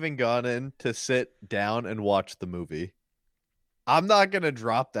hadn't even gone in to sit down and watch the movie. I'm not going to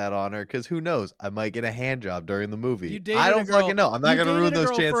drop that on her because who knows? I might get a hand job during the movie. I don't fucking know. I'm not going to ruin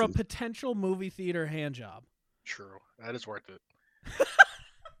those chances. For a potential movie theater hand job. True. That is worth it.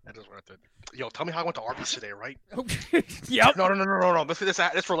 That is worth it. Yo, tell me how I went to Arby's today, right? Yep. No. This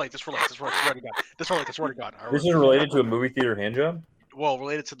relates. This relates. Swear to God. This is related to a movie theater hand job? Well,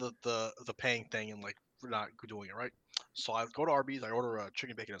 related to the paying thing and like we're not doing it, right? So I go to Arby's, I order a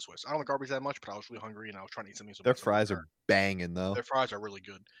chicken bacon and Swiss. I don't like Arby's that much, but I was really hungry and I was trying to eat something. Their fries are banging though. Their fries are really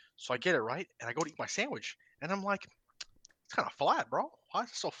good. So I get it, right? And I go to eat my sandwich and I'm like, it's kind of flat, bro. Why is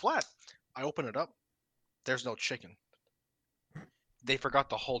it so flat? I open it up. There's no chicken. They forgot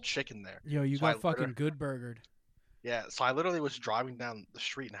the whole chicken there. Yo, you got fucking good burgered. Yeah, so I literally was driving down the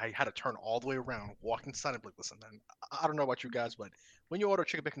street and I had to turn all the way around, walk inside and be like, listen, man, I don't know about you guys, but when you order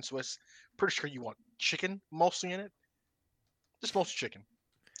chicken bacon Swiss, pretty sure you want chicken mostly in it. Just mostly chicken.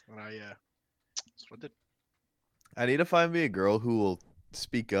 And that's what I did. I need to find me a girl who will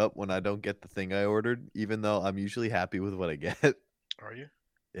speak up when I don't get the thing I ordered, even though I'm usually happy with what I get. Are you?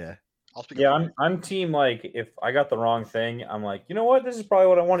 Yeah. I'll speak Yeah, I'm team like if I got the wrong thing, I'm like, you know what? This is probably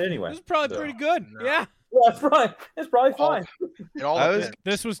what I wanted anyway. This is probably pretty good. No. Yeah. Yeah, it's probably fine.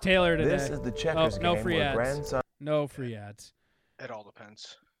 This was Taylor today. This is the checkers no game free where ads. grandson- No free ads. It all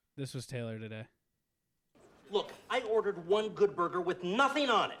depends. This was Taylor today. Look, I ordered one good burger with nothing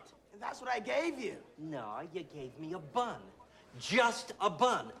on it. That's what I gave you. No, you gave me a bun. Just a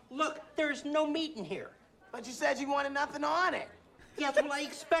bun. Look, there's no meat in here. But you said you wanted nothing on it. Yeah, that's what I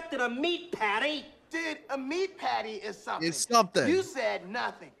expected, a meat patty. Dude, a meat patty is something. It's something. You said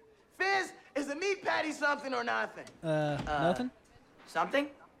nothing. Fizz, is a meat patty something or nothing? Nothing? Something?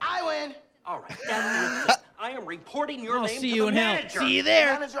 I win. All right, that's it. I am reporting your I'll name see to you the in hell. manager. See you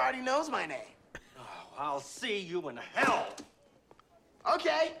there. The manager already knows my name. I'll see you in hell.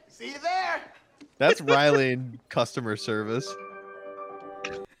 Okay, see you there. That's Riley in customer service.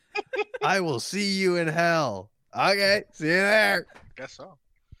 I will see you in hell. Okay, see you there. Guess so.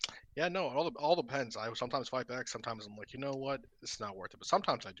 Yeah, no, it all depends. I sometimes fight back. Sometimes I'm like, you know what? It's not worth it. But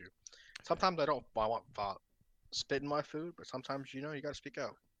sometimes I do. Sometimes I don't. I want spit in my food, but sometimes, you got to speak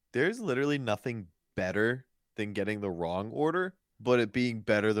out. There's literally nothing better than getting the wrong order, but it being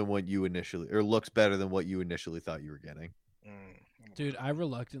better than what you initially, or looks better than what you initially thought you were getting. Dude, I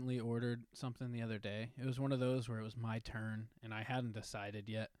reluctantly ordered something the other day. It was one of those where it was my turn, and I hadn't decided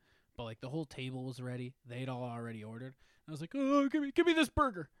yet. But, like, the whole table was ready. They'd all already ordered. I was like, oh, give me this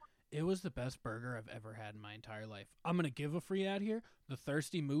burger. It was the best burger I've ever had in my entire life. I'm going to give a free ad here. The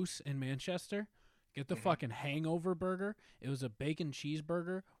Thirsty Moose in Manchester. Get the fucking hangover burger. It was a bacon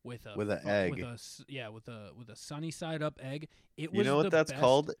cheeseburger with an egg. With a sunny side up egg. It was You know what that's best.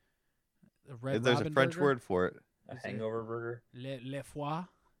 called? The Red There's Robin a French burger. word for it. A hangover burger. Le foie.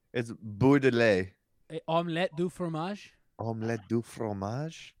 It's boudelais. Omelette du fromage. Omelette du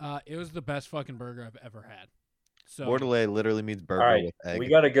fromage. It was the best fucking burger I've ever had. So Bordelaise literally means burger All right, with egg. we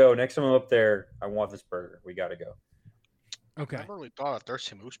got to go. Next time I'm up there, I want this burger. We got to go. Okay. I never really thought of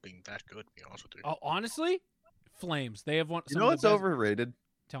Thirsty Moose being that good, to be honest with you. Oh, honestly, Flames. They have one. You some know of what's the best... overrated?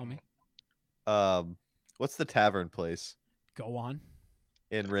 Tell me. What's the tavern place Go on.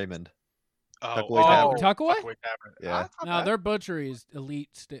 in Raymond? Tuckaway Tavern. Tuckaway? Tavern. Yeah. No, their butchery is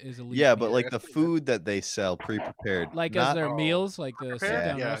elite. Is elite. Yeah, but meat. like the food that they sell pre-prepared, like not as their meals, like the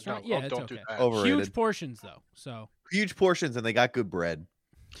sit-down Yeah, restaurant. no, Yeah, don't it's do okay. that. Overrated. Huge portions though. So huge portions, and they got good bread.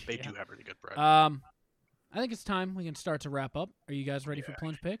 They do have really good bread. I think it's time we can start to wrap up. Are you guys ready for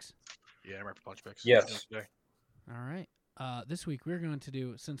plunge picks? Yeah, I'm ready for plunge picks. Yes. All right. This week we're going to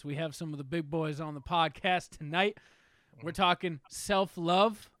do, since we have some of the big boys on the podcast tonight, we're talking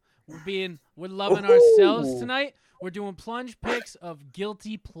self-love. We're loving ourselves tonight. We're doing plunge picks of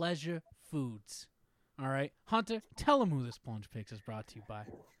guilty pleasure foods. All right, Hunter, tell them who this plunge picks is brought to you by.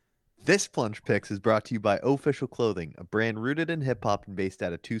 This Plunge Picks is brought to you by Official Clothing, a brand rooted in hip-hop and based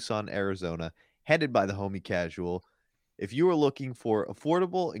out of Tucson, Arizona, headed by the homie Casual. If you are looking for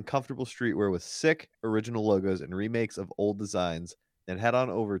affordable and comfortable streetwear with sick original logos and remakes of old designs, then head on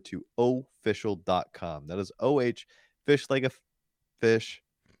over to official.com. That is O-H, fish like a fish.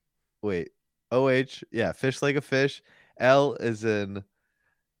 Wait, O-H, yeah, fish like a fish. L is in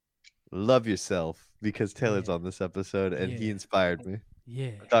love yourself, because Taylor's on this episode and he inspired me.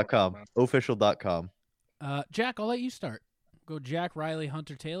 Yeah. .com, official.com. Jack, I'll let you start. Go Jack, Riley,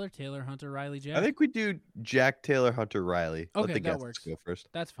 Hunter, Taylor. Taylor, Hunter, Riley, Jack. I think we do Jack, Taylor, Hunter, Riley. Okay, Let the that guests works. go first.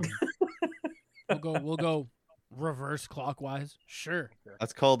 That's fine. We'll go reverse clockwise. Sure.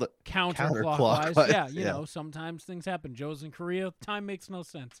 That's called Counterclockwise. Yeah, you know, sometimes things happen. Joe's in Korea. Time makes no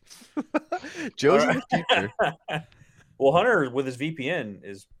sense. Joe's in the future. Well, Hunter with his VPN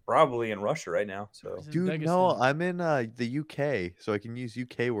is probably in Russia right now. So, Dude, no, I'm in the UK, so I can use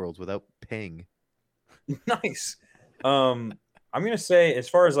UK worlds without ping. Nice. I'm gonna say, as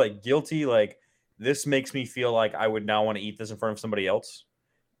far as like guilty, like this makes me feel like I would not want to eat this in front of somebody else.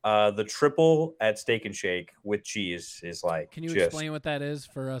 The triple at Steak and Shake with cheese is like. Can you explain what that is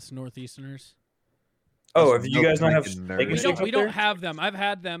for us Northeasterners? Oh, if you guys don't have Steak and Shake, we don't have them. I've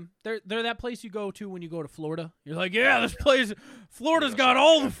had them. They're that place you go to when you go to Florida. You're like, yeah, this place, Florida's got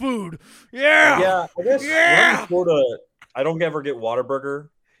all the food. Yeah, yeah. I guess when I'm in Florida, I don't ever get Whataburger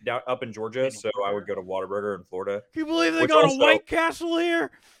down up in Georgia, so I would go to Whataburger in Florida. Can you believe they got a White Castle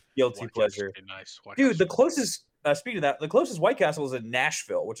here? Guilty pleasure, nice. Dude. The closest. Speaking of that, the closest White Castle is in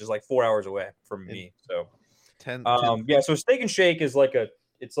Nashville, which is like 4 hours away from me. So, 10. Yeah. So Steak and Shake is like a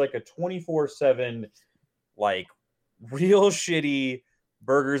 24/7, like real shitty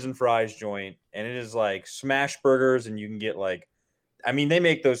burgers and fries joint, and it is like smash burgers, and you can get like, I mean, they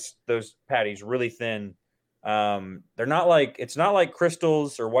make those patties really thin. They're not like, it's not like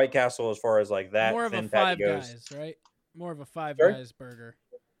Crystals or White Castle as far as like that more of thin a patty Five goes. Guys, right? More of a Five Sure. Guys burger.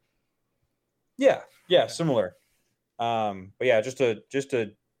 Yeah, similar. But yeah, just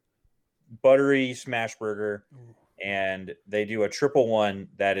a buttery smash burger, and they do a triple one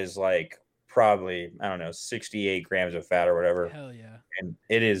that is like probably, I don't know, 68 grams of fat or whatever. Hell yeah. And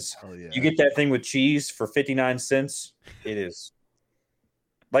it is, you get that thing with cheese for 59 cents. It is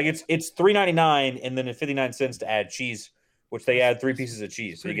like, it's $3.99 and then 59 cents to add cheese, which they add 3 pieces of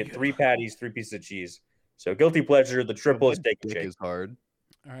cheese. So you get 3 patties, 3 pieces of cheese. So guilty pleasure, the triple Steak and Shake is hard.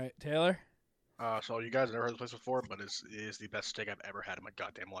 All right, Taylor. So you guys have never heard of this place before, but it is the best steak I've ever had in my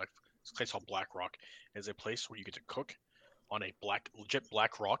goddamn life. It's a place called Black Rock. It's a place where you get to cook on a legit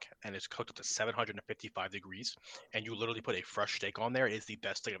black rock, and it's cooked up to 755 degrees, and you literally put a fresh steak on there. It's the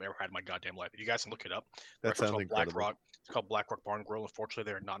best steak I've ever had in my goddamn life. You guys can look it up. That sounds incredible. Black Rock. It's called Black Rock Barn Grill.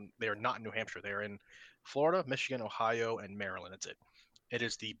 Unfortunately, they are not in New Hampshire. They're in Florida, Michigan, Ohio, and Maryland. That's it. It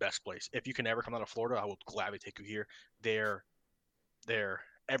is the best place. If you can ever come down to Florida, I will gladly take you here. They're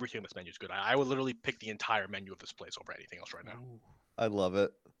everything on this menu is good. I would literally pick the entire menu of this place over anything else right now. I love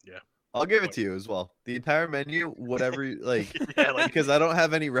it. Yeah. I'll give it to you as well. The entire menu, whatever you like, Yeah, like- because I don't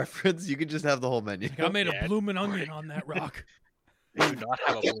have any reference. You can just have the whole menu. I made a bloomin' onion on that rock. They do not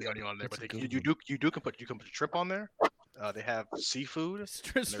have a bully onion on there, but you can put shrimp on there. They have seafood.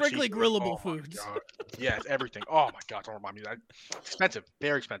 Strictly grillable foods. Yeah, it's everything. Oh my god, don't remind me. Expensive,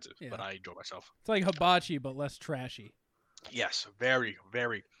 very expensive, Yeah. but I enjoy myself. It's like hibachi, but less trashy. Yes, very,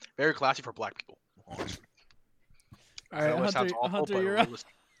 very, very classy for black people. Honestly. All right, I know it sounds awful, Hunter, but you're up.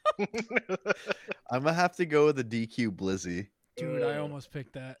 I'm gonna have to go with the DQ Blizzy. Dude, I almost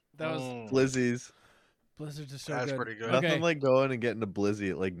picked that. That was Blizzies. Blizzards are so That's good. pretty good. Okay. Nothing like going and getting a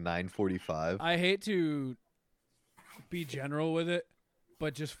Blizzy at like 9:45. I hate to be general with it,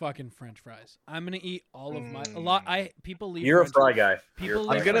 but just fucking French fries. I'm gonna eat all of my. People leave. You're a French fry guy. People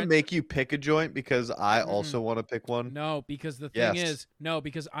I'm leave gonna French- make you pick a joint because I also want to pick one. No, because the thing is,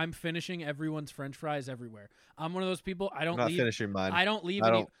 because I'm finishing everyone's French fries everywhere. I'm one of those people. I don't I'm not leave. finishing mine. I don't leave. I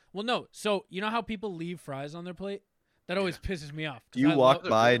any- don't- Well, no. So you know how people leave fries on their plate? That always pisses me off. 'cause Do you I walk love-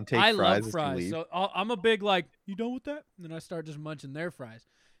 by and take I fries love as you fries, leave? so I'm a big like. You done with that? And then I start just munching their fries.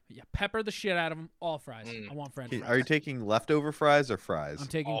 But yeah, pepper the shit out of them. All fries. I want French fries. Are you taking leftover fries or fries? I'm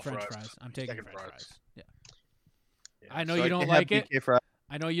taking All French fries. fries. I'm taking Taking French fries. fries. Yeah. I know So you I don't can have like it. BK fries?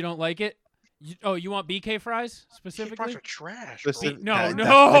 I know you don't like it. You want BK fries specifically? fries are trash. Specific- No, that's no.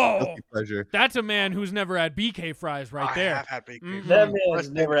 my guilty pleasure. That's a man who's never had BK fries right there. I have had BK Mhm. That fries. man's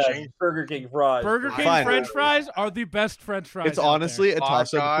First never name had changed. Burger King fries. Burger King Fine. French fries are the best French fries. It's out honestly there. a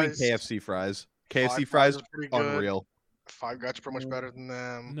toss up between Guys. KFC fries. KFC Five fries, is pretty good. unreal. Five Guys are pretty much better than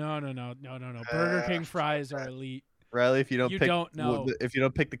them. No. Burger King fries are okay. elite. Riley, if you don't You pick, don't know. if you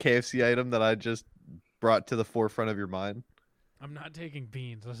don't pick the KFC item that I just brought to the forefront of your mind, I'm not taking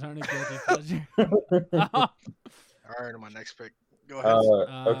beans. Those aren't a guilty pleasure. All right, my next pick. Go ahead.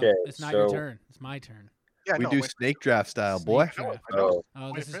 Okay, It's not your so- turn. It's my turn. yeah, we no, do wait. snake draft style, Snake boy. draft. I know.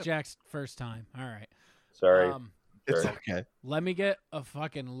 Oh, this is Jack's first time. All right. Sorry. It's Sorry. okay. Let me get a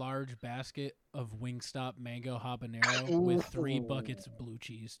fucking large basket of Wingstop mango habanero with 3 buckets of blue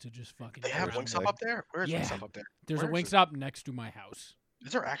cheese to just fucking. They have drown Wingstop it. up there? Where's Yeah. Wingstop up there? There's Where a is it? Wingstop next to my house.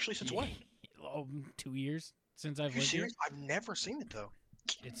 Is there actually since when? Oh, 2 years since I've Are you lived here. serious? I've never seen it though.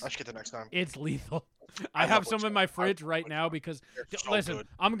 I should get the next time. It's lethal. I I have love some in Wingstop. my I fridge love right now Wingstop. because They're so listen, good.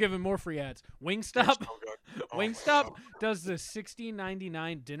 I'm giving more free ads. They're Wingstop, so good. Oh my Wingstop God. does the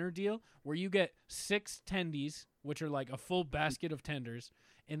 $16.99 dinner deal where you get 6 tendies, which are like a full basket of tenders,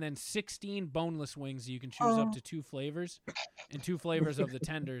 and then 16 boneless wings. You can choose up to 2 flavors, and 2 flavors of the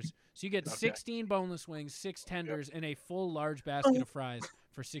tenders. So you get 16 boneless wings, 6 tenders, and a full large basket of fries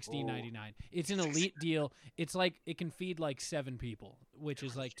for $16.99. It's an elite deal. It's like it can feed like 7 people, which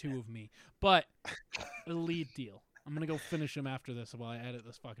is like 2 of me. But elite deal. I'm gonna go finish them after this while I edit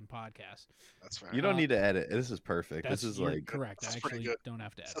this fucking podcast. That's fair. You don't need to edit. This is perfect. This is you're like correct. I That's pretty actually good. don't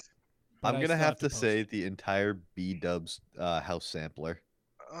have to edit. But I'm I gonna still have to post say it. the entire B Dubs house sampler.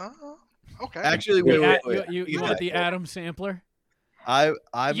 Okay. Actually, The wait, A- wait. You want the Adam sampler? I'm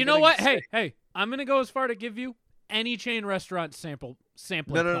You know gonna what? say- Hey, I'm gonna go as far to give you any chain restaurant sampler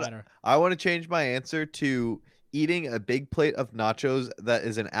No. platter. I want to change my answer to eating a big plate of nachos that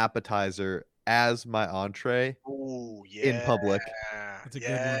is an appetizer as my entree Ooh, in public. That's a good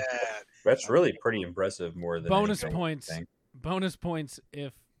one. That's really pretty impressive. More than Bonus anything, I points. think. Bonus points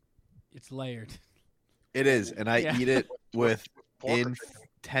if it's layered. It is, and I Yeah. eat it with pork or in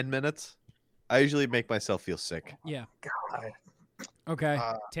 10 minutes. I usually make myself feel sick. Yeah. Okay,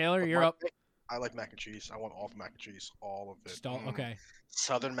 Taylor, but you're my up. pick, I like mac and cheese. I want all the mac and cheese, all of it. Just all- okay.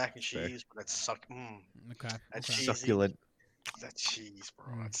 Southern mac and Fair. cheese, but that's suck. Okay. That's okay. cheesy. Succulent. That cheese,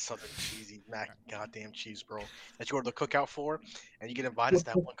 bro. That's southern cheesy mac goddamn cheese, bro. That you go to the cookout for, and you get invited to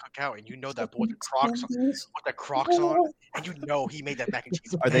that one cookout, and you know that boy with the Crocs, with the Crocs on, and you know he made that mac and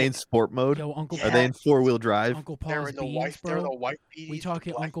cheese. Are they in sport mode? Yo, Uncle Are they in 4-wheel drive? Uncle They're Paul's in the beans, white. They're in bro. the white beanies. We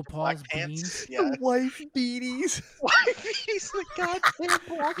talking Uncle black Paul's pants. beans? Yeah. The wife beanies. White beanies, the goddamn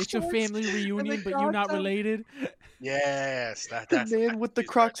black It's a shorts family and the reunion, but you're not goddamn- related. Yes, The that's man with the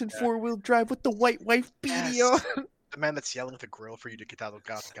Crocs and 4-wheel drive with the white wife beanie Yes. on. the man that's yelling at the grill for you to get out of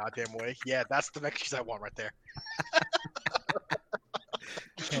the goddamn way. Yeah, that's the mac and cheese I want right there.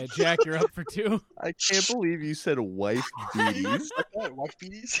 Okay, Jack, you're up for 2. I can't believe you said wife beanies. White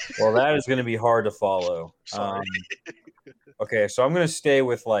beanies. Well, that is going to be hard to follow. Sorry. Okay, so I'm going to stay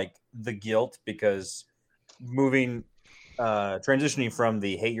with like the guilt because transitioning from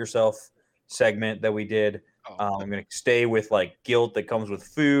the hate yourself segment that we did, I'm going to stay with like guilt that comes with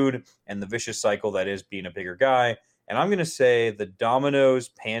food and the vicious cycle that is being a bigger guy. And I'm going to say the Domino's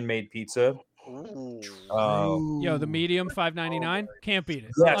pan-made pizza. Yo, the medium $5.99 can't beat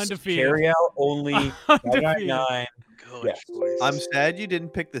it. Yes, Undefeated. carry out only Undefeated. $9.99. Yes. I'm sad you didn't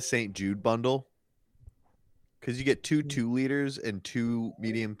pick the St. Jude bundle because you get 2 2-liters and 2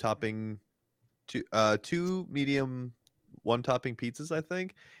 medium topping, 2 medium 1 topping pizzas, I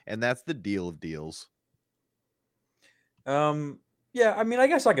think, and that's the deal of deals. Yeah, I mean, I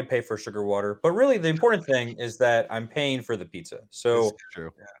guess I could pay for sugar water, but really the important thing is that I'm paying for the pizza. So This is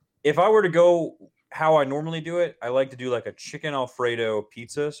true. if I were to go how I normally do it, I like to do like a chicken Alfredo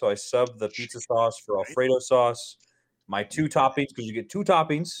pizza. So I sub the pizza sauce for Alfredo sauce. My 2 toppings, because you get 2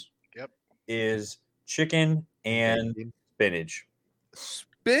 toppings, is chicken and spinach.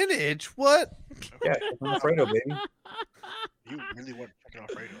 Spinach? What? Yeah, chicken Alfredo, baby. You really want chicken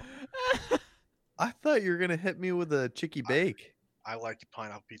Alfredo? I thought you were gonna hit me with a chicky bake. I like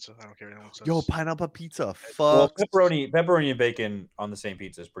pineapple pizza. I don't care what anyone says. Yo, pineapple pizza. Well, Fuck. pepperoni and bacon on the same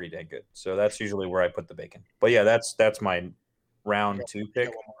pizza is pretty dang good. So that's usually where I put the bacon. But yeah, that's my round 2 pick.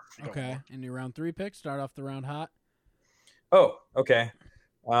 Okay, and your round 3 pick. Start off the round hot. Oh, okay.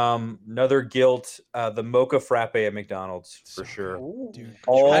 Another guilt. The mocha frappe at McDonald's for sure. Dude,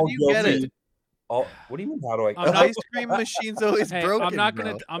 All how do you get guilty. it? What do you mean? How do I? The ice cream machine's always Hey, broken.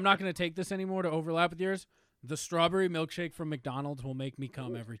 I'm not gonna take this anymore to overlap with yours. The strawberry milkshake from McDonald's will make me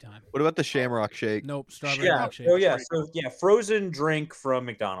come every time. What about the Shamrock Shake? Nope, strawberry Yeah. milkshake. Oh yeah. So yeah, frozen drink from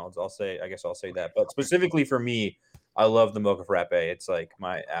McDonald's. I guess I'll say that. But specifically for me, I love the mocha frappe. It's like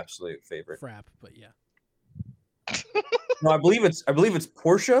my absolute favorite. Frap, but yeah. No, I believe it's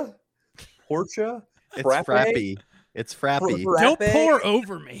Porsche. Porsche. It's frappy. It's frappy. Don't pour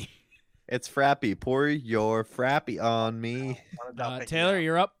over me. It's frappy. Pour your frappy on me. Taylor,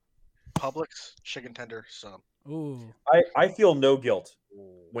 you're up. Publix chicken tender sub. Ooh. I feel no guilt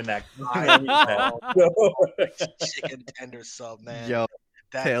when that. Chicken tender sub, man. Yo,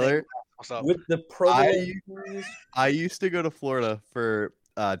 That Taylor, thing- what's up? with the provolone. I used to go to Florida for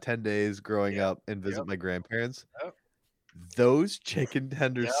 10 days growing up and visit my grandparents. Yep. Those chicken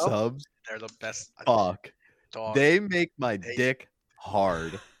tender Yep. subs, They're the best. fuck. Dog. They make my dick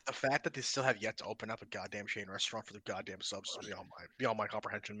hard. The fact that they still have yet to open up a goddamn chain restaurant for the goddamn subs is beyond my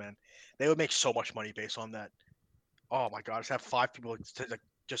comprehension, man. They would make so much money based on that. Oh my god, just have 5 people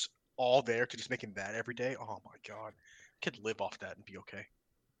just all there to just making that every day. Oh my god, could live off that and be okay.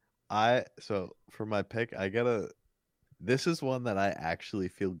 So for my pick, this is one that I actually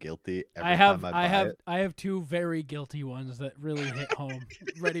feel guilty every I have time I buy it. I have 2 very guilty ones that really hit home.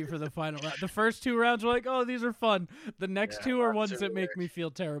 Ready for the final round. The first 2 rounds were like, oh, these are fun. The next 2 are ones that make me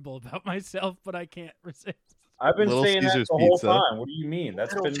feel terrible about myself, but I can't resist. I've been Little saying Caesars that the whole pizza. time. What do you mean?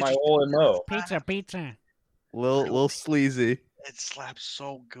 That's been my whole MO. Pizza. Little sleazy. It slaps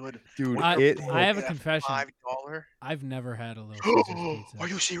so good. Dude, I it have a That confession. $5. I've never had a Little Caesars pizza. Are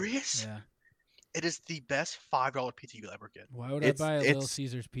you serious? Yeah. It is the best $5 pizza you'll ever get. Why would I buy a Little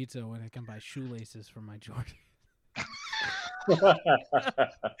Caesars pizza when I can buy shoelaces for my Jordan?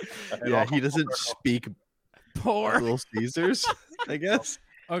 Yeah, he doesn't speak Poor Little Caesars, I guess.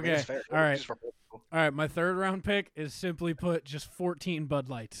 Okay. It's fair. All right. It's for both people. All right. My third round pick is simply put just 14 Bud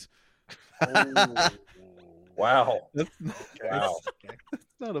Lights. Wow. That's Wow.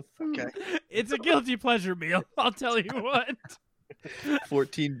 not a food. Okay. It's a guilty pleasure meal. I'll tell you what.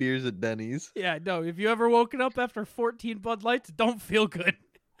 14 beers at Denny's. Yeah, no. If you ever woken up after 14 Bud Lights, don't feel good.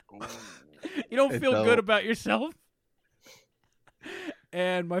 You don't I feel don't. good about yourself.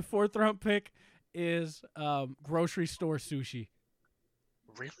 And my fourth round pick is grocery store sushi.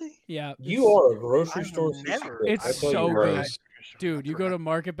 Really? Yeah, You are a grocery I've store. never- sushi It's I thought so you were a- good. Dude, you go to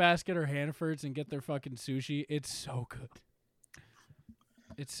Market Basket or Hannaford's and get their fucking sushi. It's so good.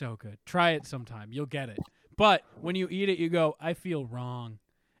 It's so good. Try it sometime. You'll get it. But when you eat it, you go, I feel wrong.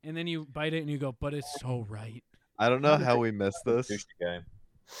 And then you bite it and you go, but it's so right. I don't know how we missed this. Sushi guy.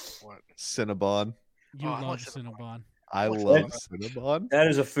 What? Cinnabon. You Oh, I love like Cinnabon. I What's love that? Cinnabon. That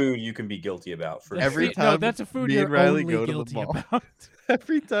is a food you can be guilty about for Every sure. time No, that's a food me you're and Riley only go to the guilty mall. about.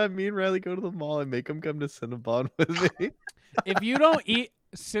 Every time me and Riley go to the mall, I make them come to Cinnabon with me. If you don't eat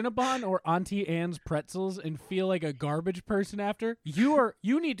Cinnabon or Auntie Anne's pretzels and feel like a garbage person after, you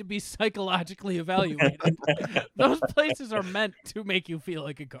need to be psychologically evaluated. Those places are meant to make you feel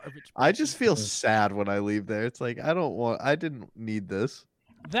like a garbage person. I just feel sad when I leave there. It's like I didn't need this.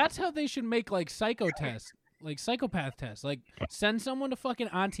 That's how they should make like psychopath tests. Like send someone to fucking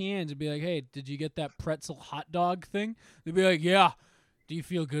Auntie Anne's and be like, hey, did you get that pretzel hot dog thing? They'd be like, yeah. Do you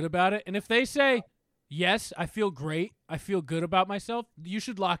feel good about it? And if they say, yes, I feel great, I feel good about myself, you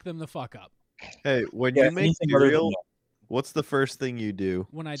should lock them the fuck up. Hey, when Yeah, you make anything other than cereal, that. what's the first thing you do?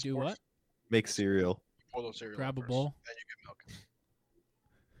 When I do what? Make cereal. Pour those cereal Grab a first, bowl. Then you get milk.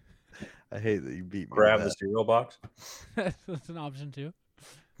 I hate that you beat me. Grab with the that. cereal box. That's an option too.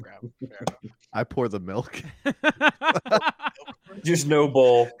 Grab. Fair enough. I pour the milk. Just no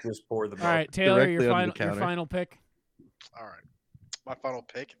bowl. Just pour the milk. All right, Taylor, Directly your under the final counter. final pick. All right. My final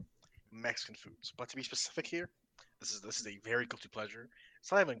pick, Mexican foods. But to be specific here, this is a very guilty pleasure.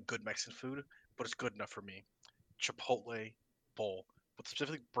 It's not even good Mexican food, but it's good enough for me. Chipotle bowl with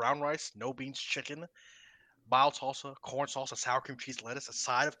specifically brown rice, no beans, chicken, mild salsa, corn salsa, sour cream cheese, lettuce, a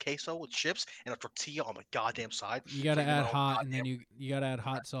side of queso with chips, and a tortilla on the goddamn side. You gotta Flavor add my own hot, and goddamn- then you gotta add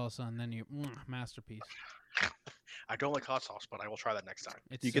hot salsa, and then you masterpiece. I don't like hot sauce, but I will try that next time.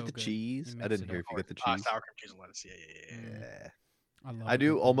 It's Do you so get the good. cheese? You I mix didn't it hear up. if you get the cheese. Sour cream cheese and lettuce. Yeah. Yeah. I love I it.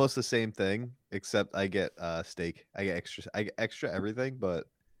 do almost the same thing, except I get steak. I get extra everything, but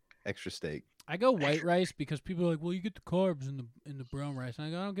extra steak. I go white rice because people are like, well, you get the carbs in the brown rice. And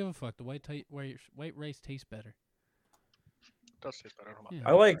I go, I don't give a fuck. The white rice tastes better. It does taste better.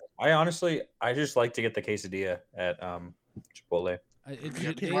 I just like to get the quesadilla at Chipotle.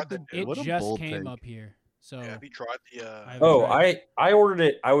 It just came up here. So have you tried the? I ordered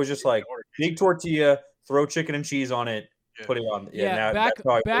it. I was just like big tortilla, throw chicken and cheese on it, put it on.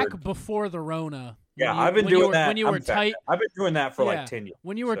 back before the Rona. Yeah, I've been doing that. When you were tight, I've been doing that for like 10 years.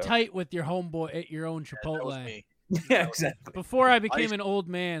 When you were tight with your homeboy at your own Chipotle. Yeah, exactly. Before I became an old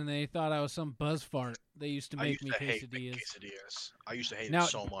man, they thought I was some buzz fart. They used to make me quesadillas. I used to hate it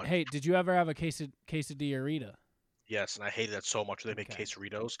so much. Hey, did you ever have a quesadilla? Yes, and I hated that so much. They make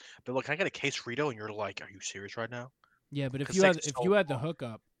quesadillas. But look, can I get a quesadilla? And you're like, are you serious right now? Yeah, but if you had the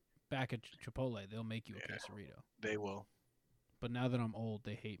hookup back at Chipotle, they'll make you a quesadilla. They will. But now that I'm old,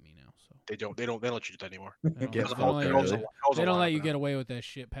 they hate me now. So they don't let you do that anymore. They don't let you get away with that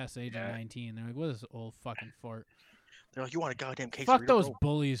shit past the age of 19. They're like, what is this old fucking fart? They're like, you want a goddamn quesadilla? Fuck those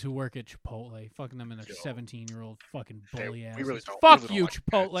bullies who work at Chipotle. Fucking them and their 17-year-old fucking bully asses. Really Fuck you,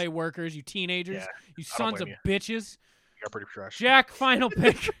 Chipotle workers, you teenagers, you sons of bitches. You're pretty trash. Jack, final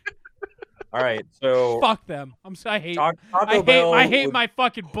pick. All right, so fuck them. I hate my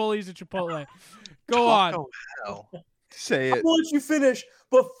fucking bullies at Chipotle. Go on. Say it. I'm gonna let you finish,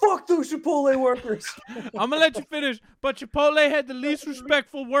 but fuck those Chipotle workers. I'm gonna let you finish, but Chipotle had the least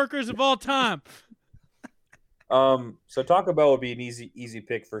respectful workers of all time. So Taco Bell would be an easy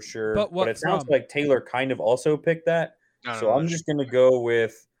pick for sure. But it sounds like Taylor kind of also picked that. I'm just gonna go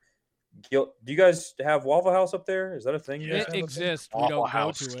with. Do you guys have Waffle House up there? Is that a thing? It exists. We don't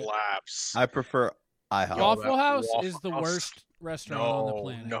go to it. I prefer IHOP. Waffle House is the worst restaurant on the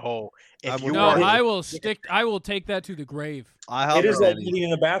planet. No, I will take that to the grave. It is like eating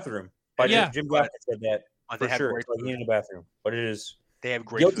in the bathroom. Jim Black said that for have sure. great It's like food. eating in the bathroom, but it is. They have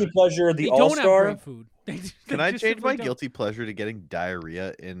great guilty food. pleasure. The All Star. Have great food. Can I change my guilty pleasure to getting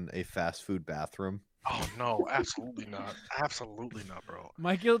diarrhea in a fast food bathroom? Oh no, absolutely not. Absolutely not, bro.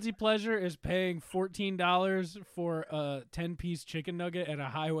 My guilty pleasure is paying $14 for a 10-piece chicken nugget at a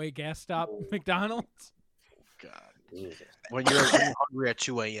highway gas stop McDonald's. God. When you're hungry at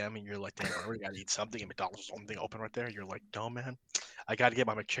 2 a.m. and you're like, damn, I really gotta eat something, and McDonald's is the only thing open right there, you're like, no, man. I gotta get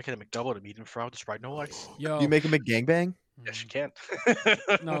my McChicken and McDouble to medium fry with the Sprite no ice. Yo. You make a McGangbang? Yes, you can.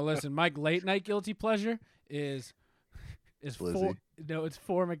 No, listen, my late night guilty pleasure is Blizzy. it's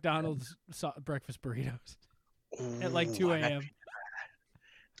 4 McDonald's breakfast burritos at like 2 a.m.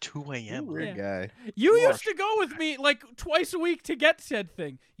 2 a.m. Weird guy. You used to go with me like twice a week to get said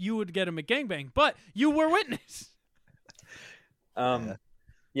thing. You would get a McGangbang, but you were witness.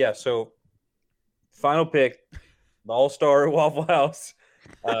 Yeah. So, final pick, the All-Star Waffle House,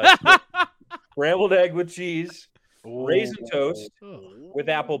 scrambled egg with cheese, raisin toast with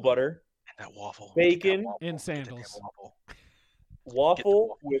apple butter, and that waffle, bacon in sandals,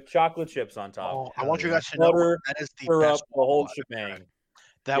 waffle with chocolate chips on top. Oh, I want you guys to know that is the best the whole shebang.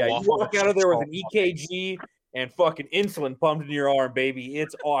 You walk out of there with an EKG and fucking insulin pumped into your arm, baby.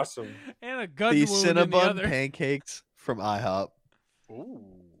 It's awesome. And a gun The wound in the Cinnabon other. pancakes from IHOP. Ooh.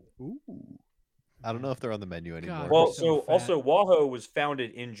 I don't know if they're on the menu anymore. Well, so also Wahoo was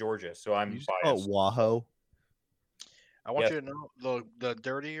founded in Georgia, so I'm biased. Oh, Wahoo. I want you to know the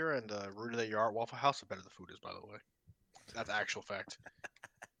dirtier and the ruder that you are at Waffle House, the better the food is, by the way. That's actual fact.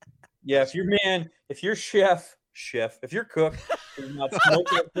 Yeah, if you're chef, if you're cook, is not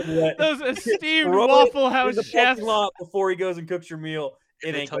smoking a cigarette, Those esteemed throw it Waffle in House the chefs. parking lot before he goes and cooks your meal,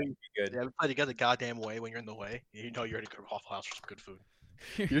 it ain't going to be good. Yeah, play to get the goddamn way when you're in the way. You know you're at a good Waffle House for some good food.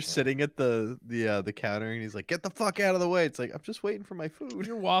 You're sitting at the counter and he's like, "Get the fuck out of the way!" It's like, I'm just waiting for my food.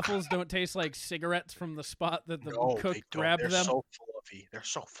 Your waffles don't taste like cigarettes from the spot that the cook they don't. grabbed They're them. so fluffy. They're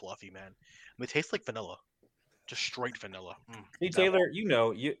so fluffy, man. They taste like vanilla, just straight vanilla. See, Taylor,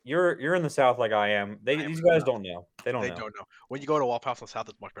 you're in the South like I am. These guys don't know. They don't know. When you go to Waffle House in the South,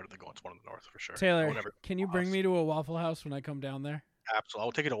 it's much better than going to one in the North for sure. Taylor, can you bring me to a Waffle House when I come down there? Absolutely,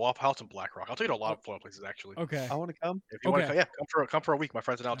 I'll take you to Waffle House and Black Rock. I'll take you to a lot of Florida places actually. Okay. I want to come. If you want to, come for a week. My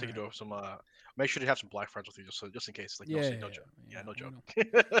friends and I'll take you to some. Make sure to have some Black friends with you, just in case. Like, no joke. Yeah, no joke.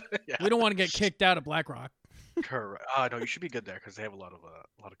 Yeah. We don't want to get kicked out of Black Rock. Correct. No, you should be good there because they have a lot of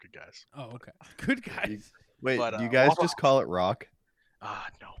good guys. Oh, okay. Good guys. Wait, But, do you guys Waffle just call it Rock?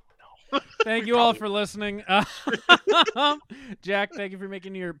 No. Thank you all for listening. Jack, thank you for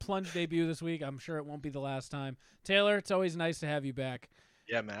making your plunge debut this week. I'm sure it won't be the last time. Taylor, it's always nice to have you back.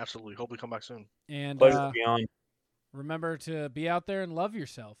 Yeah, man, absolutely. Hopefully, come back soon. And Pleasure to be on. Remember to be out there and love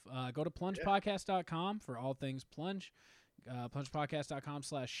yourself. Go to plungepodcast.com for all things plunge.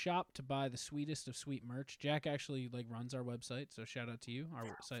 Punchpodcast.com/shop to buy the sweetest of sweet merch. Jack actually runs our website, so shout out to you. Our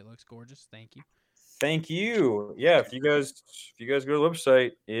site looks gorgeous. Thank you. Thank you. Yeah, if you guys go to the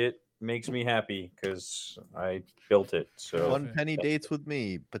website, it makes me happy because I built it. So One Penny Dates with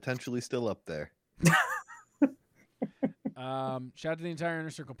Me, potentially still up there. Shout out to the entire Inner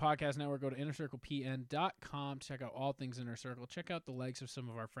Circle Podcast Network. Go to innercirclepn.com to check out all things Inner Circle. Check out the legs of some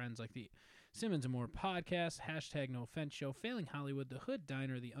of our friends like the Simmons and More Podcast, #No Offense Show, Failing Hollywood, The Hood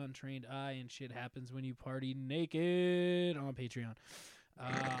Diner, The Untrained Eye, and Shit Happens When You Party Naked on Patreon.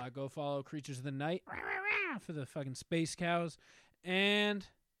 Go follow Creatures of the Night for the fucking space cows. And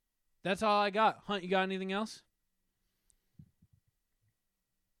that's all I got. Hunt, you got anything else?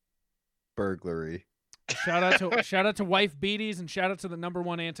 Burglary. Shout out to Wife Beaties and shout out to the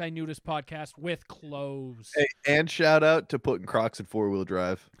 #1 anti-nudist podcast with clothes. Hey, and shout out to putting Crocs in 4-wheel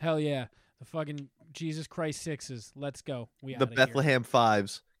drive. Hell yeah. The fucking Jesus Christ 6s. Let's go. We The outta Bethlehem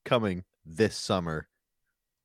 5s coming this summer.